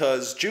up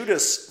because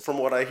Judas, from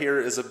what I hear,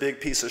 is a big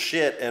piece of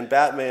shit, and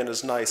Batman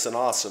is nice and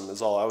awesome.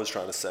 Is all I was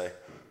trying to say.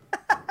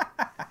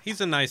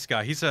 He's a nice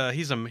guy. He's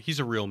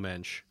a real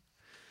mensch.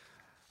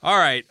 All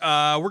right,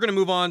 we're gonna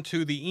move on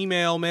to the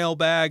email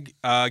mailbag.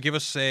 Give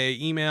us a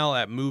email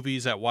at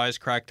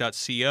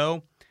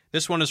movies@wisecrack.co.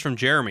 This one is from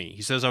Jeremy.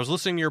 He says, I was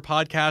listening to your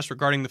podcast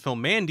regarding the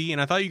film Mandy,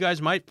 and I thought you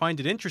guys might find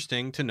it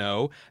interesting to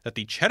know that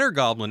the Cheddar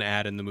Goblin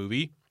ad in the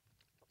movie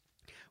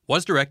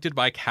was directed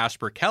by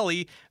Casper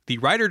Kelly, the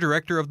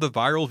writer-director of the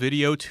viral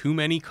video Too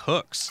Many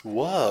Cooks.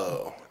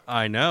 Whoa.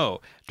 I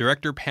know.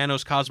 Director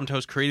Panos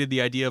Cosmatos created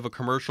the idea of a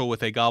commercial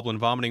with a goblin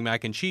vomiting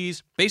mac and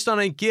cheese based on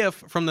a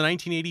GIF from the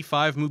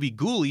 1985 movie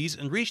Ghoulies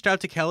and reached out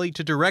to Kelly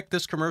to direct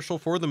this commercial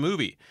for the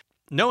movie.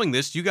 Knowing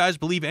this, do you guys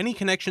believe any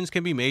connections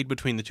can be made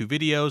between the two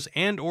videos,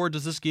 and or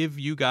does this give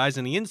you guys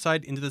any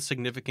insight into the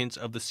significance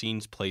of the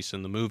scene's place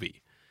in the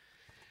movie?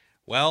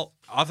 Well,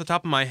 off the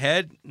top of my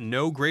head,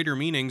 no greater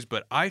meanings,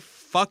 but I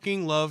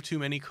fucking love Too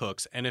Many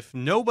Cooks, and if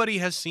nobody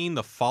has seen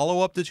the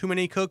follow-up to Too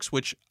Many Cooks,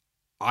 which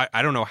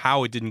I don't know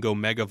how it didn't go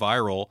mega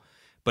viral,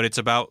 but it's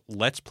about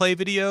Let's Play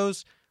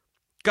videos,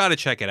 gotta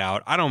check it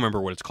out. I don't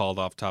remember what it's called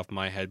off the top of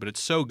my head, but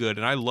it's so good,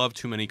 and I love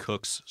Too Many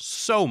Cooks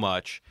so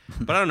much.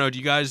 But I don't know,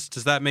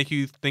 does that make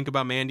you think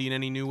about Mandy in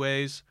any new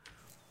ways?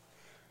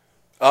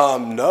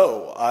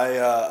 No,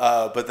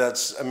 but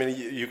that's, I mean,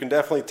 you can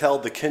definitely tell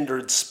the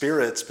kindred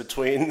spirits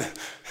between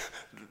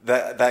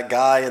that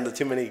guy and the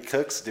Too Many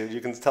Cooks, dude. You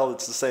can tell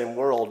it's the same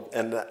world,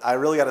 and I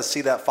really got to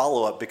see that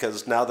follow-up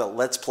because now that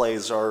Let's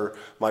Plays are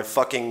my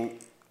fucking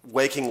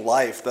waking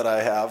life that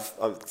I have.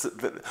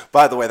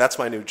 By the way, that's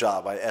my new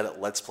job. I edit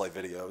Let's Play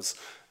videos.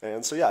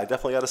 And so, yeah, I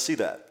definitely got to see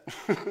that.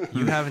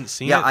 You haven't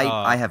seen it? Yeah,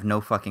 I have no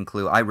fucking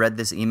clue. I read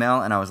this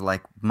email and I was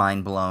like,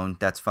 mind blown.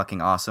 That's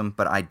fucking awesome.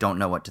 But I don't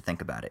know what to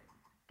think about it,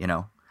 you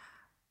know?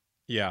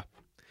 Yeah.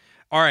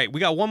 All right, we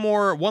got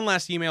one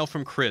last email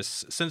from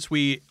Chris. Since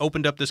we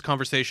opened up this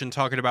conversation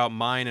talking about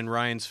mine and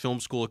Ryan's film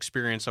school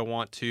experience, I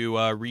want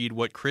to read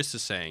what Chris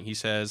is saying. He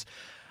says,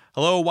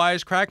 hello,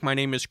 Wisecrack. My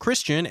name is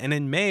Christian, and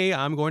in May,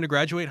 I'm going to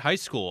graduate high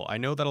school. I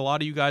know that a lot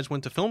of you guys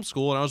went to film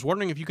school, and I was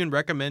wondering if you can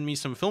recommend me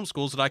some film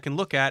schools that I can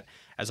look at,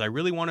 as I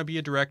really want to be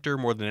a director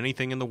more than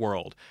anything in the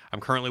world. I'm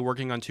currently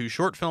working on 2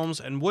 short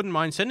films and wouldn't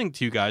mind sending it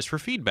to you guys for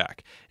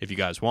feedback, if you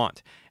guys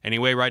want.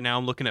 Anyway, right now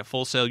I'm looking at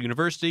Full Sail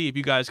University. If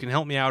you guys can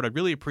help me out, I'd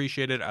really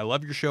appreciate it. I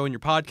love your show and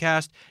your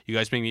podcast. You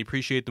guys make me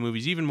appreciate the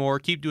movies even more.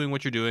 Keep doing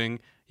what you're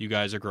doing. You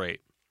guys are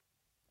great.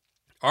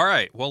 All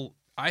right, well,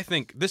 I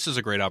think this is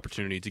a great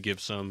opportunity to give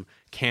some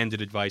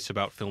candid advice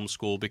about film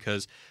school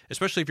because,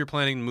 especially if you're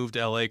planning to move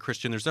to LA,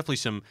 Christian, there's definitely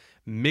some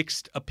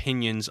mixed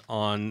opinions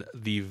on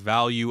the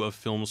value of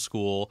film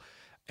school.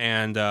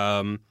 And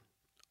I'm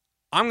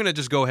going to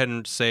just go ahead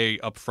and say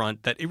up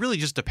front that it really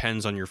just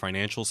depends on your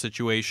financial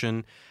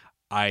situation.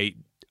 I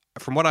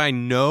from what I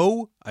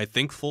know, I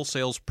think Full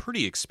Sail's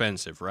pretty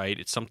expensive, right?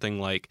 It's something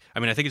like, I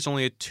mean, I think it's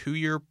only a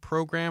 2-year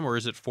program, or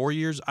is it 4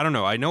 years? I don't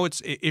know. I know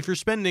it's, if you're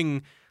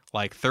spending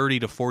like 30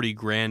 to 40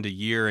 grand a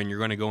year and you're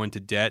going to go into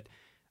debt,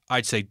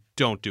 I'd say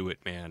don't do it,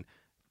 man.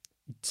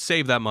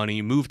 Save that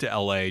money, move to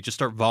LA, just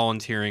start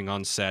volunteering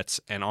on sets.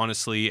 And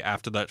honestly,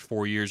 after that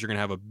 4 years, you're going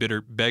to have a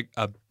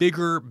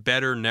bigger,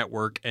 better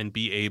network and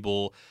be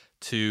able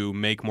to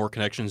make more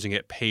connections and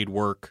get paid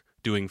work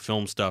doing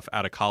film stuff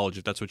out of college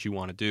if that's what you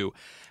want to do.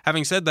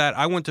 Having said that,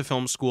 I went to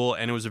film school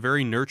and it was a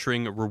very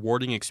nurturing,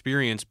 rewarding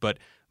experience, but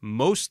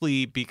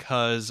mostly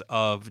because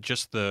of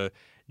just the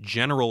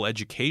general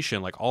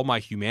education, like all my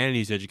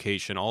humanities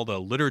education, all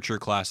the literature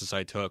classes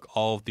I took,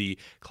 all of the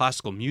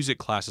classical music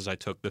classes I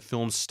took, the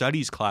film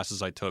studies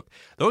classes I took.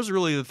 Those are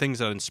really the things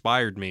that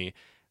inspired me.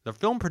 The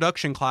film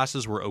production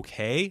classes were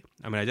okay.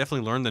 I mean, I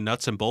definitely learned the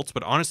nuts and bolts,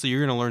 but honestly,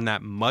 you're going to learn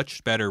that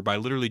much better by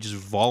literally just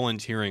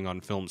volunteering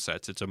on film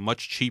sets. It's a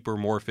much cheaper,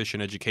 more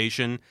efficient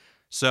education.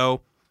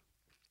 So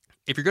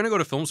if you're going to go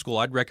to film school,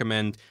 I'd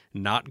recommend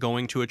not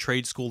going to a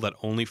trade school that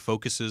only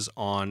focuses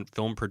on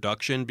film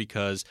production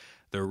because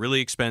they're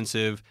really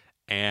expensive.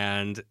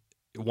 And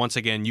once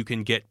again, you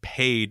can get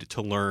paid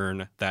to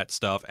learn that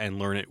stuff and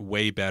learn it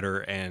way better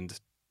and,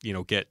 you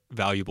know, get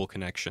valuable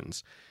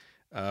connections.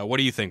 What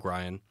do you think,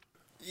 Ryan?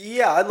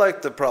 Yeah, I'd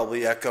like to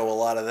probably echo a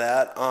lot of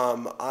that.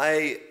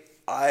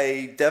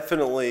 I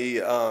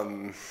definitely,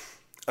 I've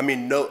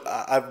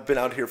been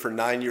out here for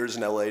 9 years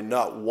in LA.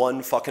 Not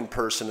one fucking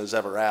person has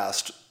ever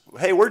asked,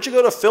 hey, where'd you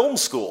go to film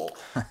school?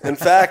 In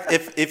fact,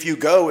 if you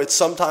go, it's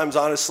sometimes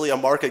honestly a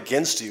mark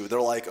against you. They're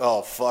like,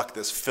 oh, fuck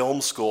this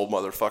film school,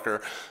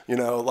 motherfucker. You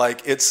know,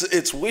 like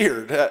it's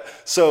weird.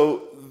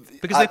 So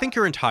because they think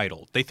you're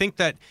entitled. They think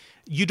that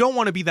you don't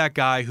want to be that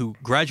guy who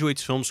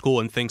graduates film school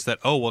and thinks that,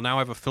 oh, well, now I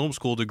have a film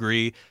school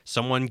degree.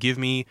 Someone give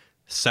me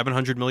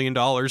 $700 million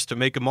to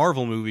make a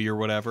Marvel movie or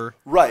whatever.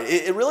 Right.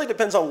 It really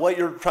depends on what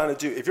you're trying to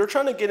do. If you're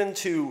trying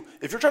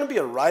to be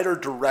a writer,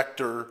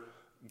 director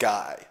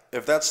guy,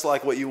 if that's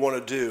like what you want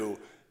to do,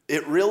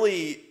 it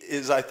really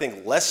is, I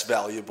think, less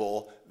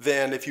valuable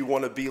than if you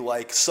want to be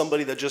like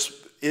somebody that just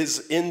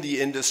is in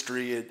the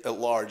industry at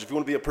large. If you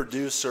want to be a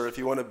producer, if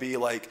you want to be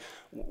like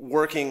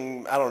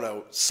working, I don't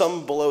know,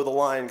 some below the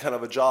line kind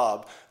of a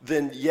job,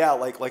 then yeah,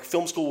 like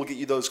film school will get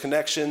you those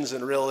connections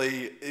and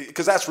really,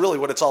 because that's really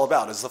what it's all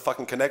about, is the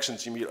fucking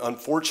connections you meet.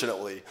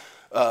 Unfortunately,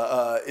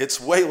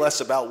 it's way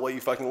less about what you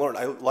fucking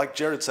learn. Like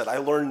Jared said,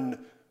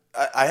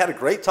 I had a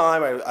great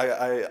time.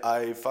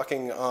 I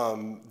fucking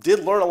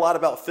did learn a lot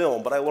about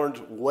film, but I learned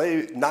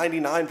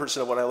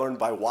 99% of what I learned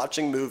by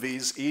watching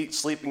movies,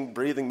 sleeping,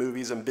 breathing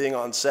movies, and being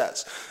on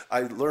sets.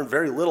 I learned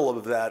very little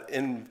of that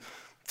in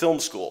film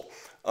school.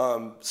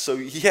 So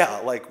yeah,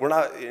 like we're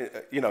not,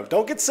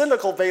 don't get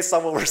cynical based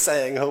on what we're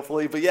saying,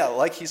 hopefully. But yeah,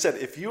 like he said,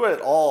 if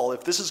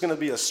this is going to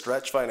be a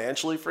stretch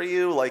financially for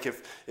you, like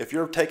if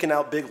you're taking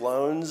out big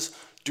loans,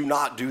 do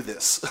not do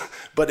this.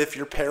 But if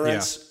your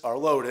parents are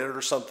loaded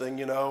or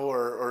something,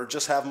 or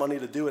just have money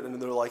to do it,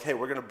 and they're like, hey,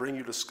 we're going to bring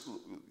you to school,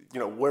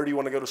 where do you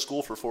want to go to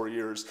school for 4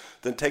 years?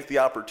 Then take the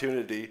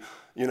opportunity,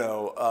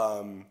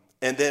 and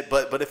then,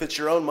 but if it's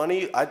your own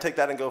money, I'd take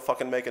that and go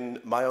fucking making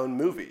my own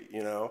movie,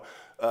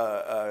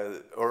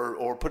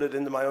 or put it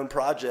into my own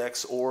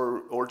projects,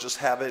 or just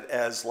have it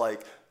as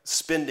like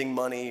spending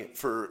money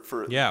for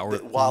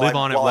while live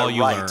on it while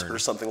you learn or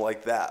something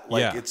like that.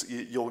 Like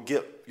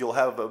you'll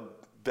have a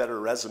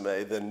better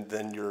resume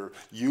than your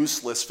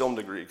useless film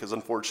degree, because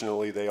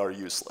unfortunately they are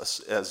useless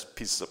as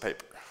pieces of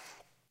paper.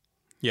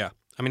 Yeah.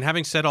 I mean,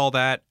 having said all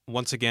that,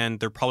 once again,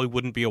 there probably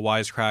wouldn't be a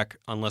Wisecrack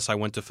unless I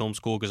went to film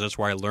school, because that's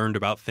where I learned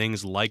about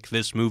things like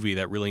this movie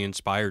that really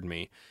inspired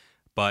me.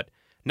 But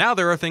now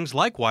there are things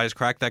like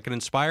Wisecrack that can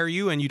inspire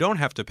you, and you don't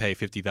have to pay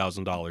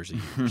 $50,000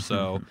 a year.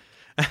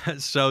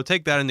 So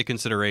take that into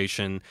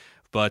consideration.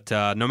 But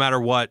no matter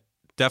what,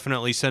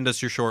 definitely send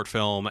us your short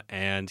film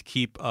and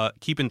keep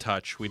in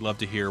touch. We'd love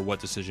to hear what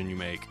decision you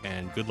make,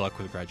 and good luck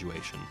with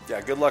graduation.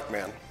 Yeah, good luck,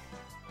 man.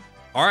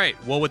 All right.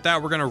 Well, with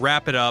that, we're going to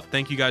wrap it up.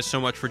 Thank you guys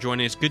so much for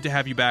joining us. Good to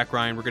have you back,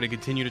 Ryan. We're going to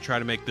continue to try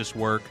to make this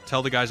work.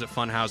 Tell the guys at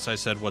Funhouse I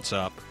said what's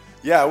up.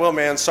 Yeah, well,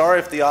 man, sorry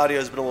if the audio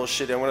has been a little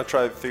shitty. I'm going to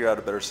try to figure out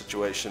a better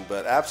situation.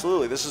 But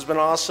absolutely, this has been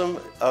awesome.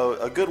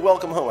 A good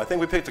welcome home. I think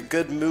we picked a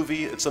good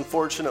movie. It's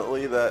unfortunate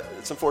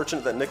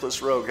that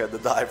Nicholas Roeg had to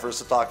die for us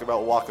to talk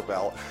about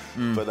Walkabout.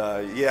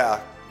 But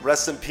yeah,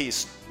 rest in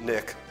peace,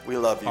 Nick. We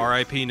love you.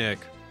 R.I.P. Nick.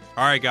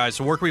 All right, guys.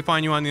 So where can we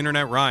find you on the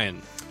internet, Ryan?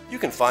 You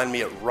can find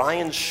me at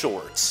Ryan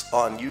Shorts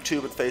on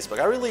YouTube and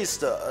Facebook. I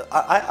released,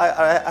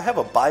 I have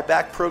a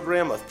buyback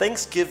program, a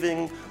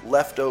Thanksgiving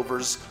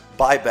leftovers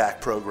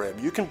buyback program.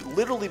 You can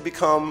literally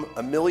become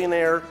a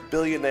millionaire,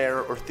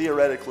 billionaire, or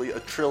theoretically a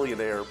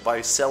trillionaire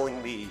by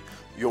selling me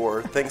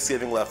your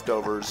Thanksgiving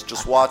leftovers.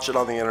 Just watch it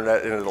on the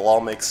internet and it'll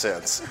all make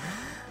sense.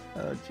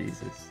 Oh,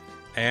 Jesus.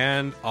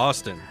 And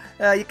Austin.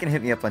 You can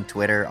hit me up on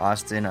Twitter,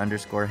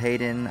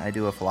 Austin_Hayden. I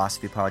do a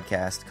philosophy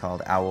podcast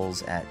called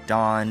Owls at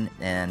Dawn.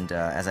 And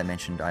as I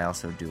mentioned, I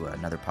also do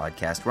another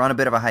podcast. We're on a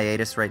bit of a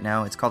hiatus right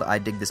now. It's called I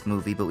Dig This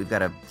Movie, but we've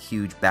got a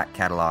huge back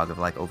catalog of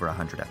like over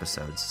 100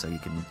 episodes. So you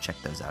can check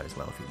those out as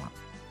well if you want.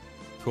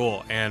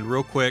 Cool. And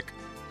real quick,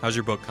 how's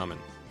your book coming?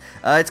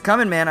 It's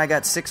coming, man. I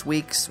got 5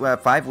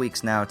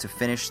 weeks now to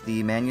finish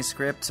the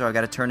manuscript, so I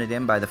got to turn it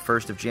in by the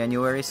 1st of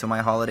January. So my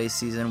holiday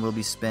season will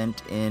be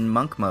spent in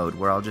monk mode,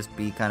 where I'll just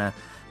be kind of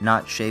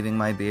not shaving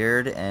my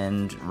beard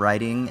and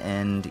writing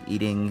and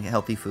eating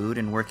healthy food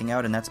and working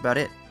out, and that's about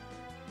it.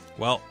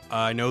 Well,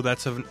 I know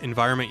that's an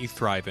environment you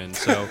thrive in,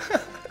 so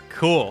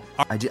cool.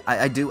 I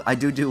do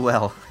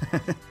well.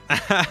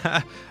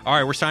 All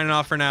right, we're signing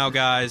off for now,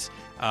 guys.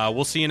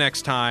 We'll see you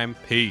next time.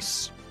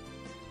 Peace.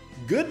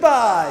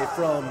 Goodbye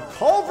from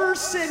Culver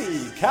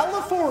City,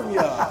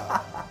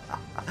 California.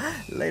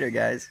 Later,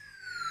 guys.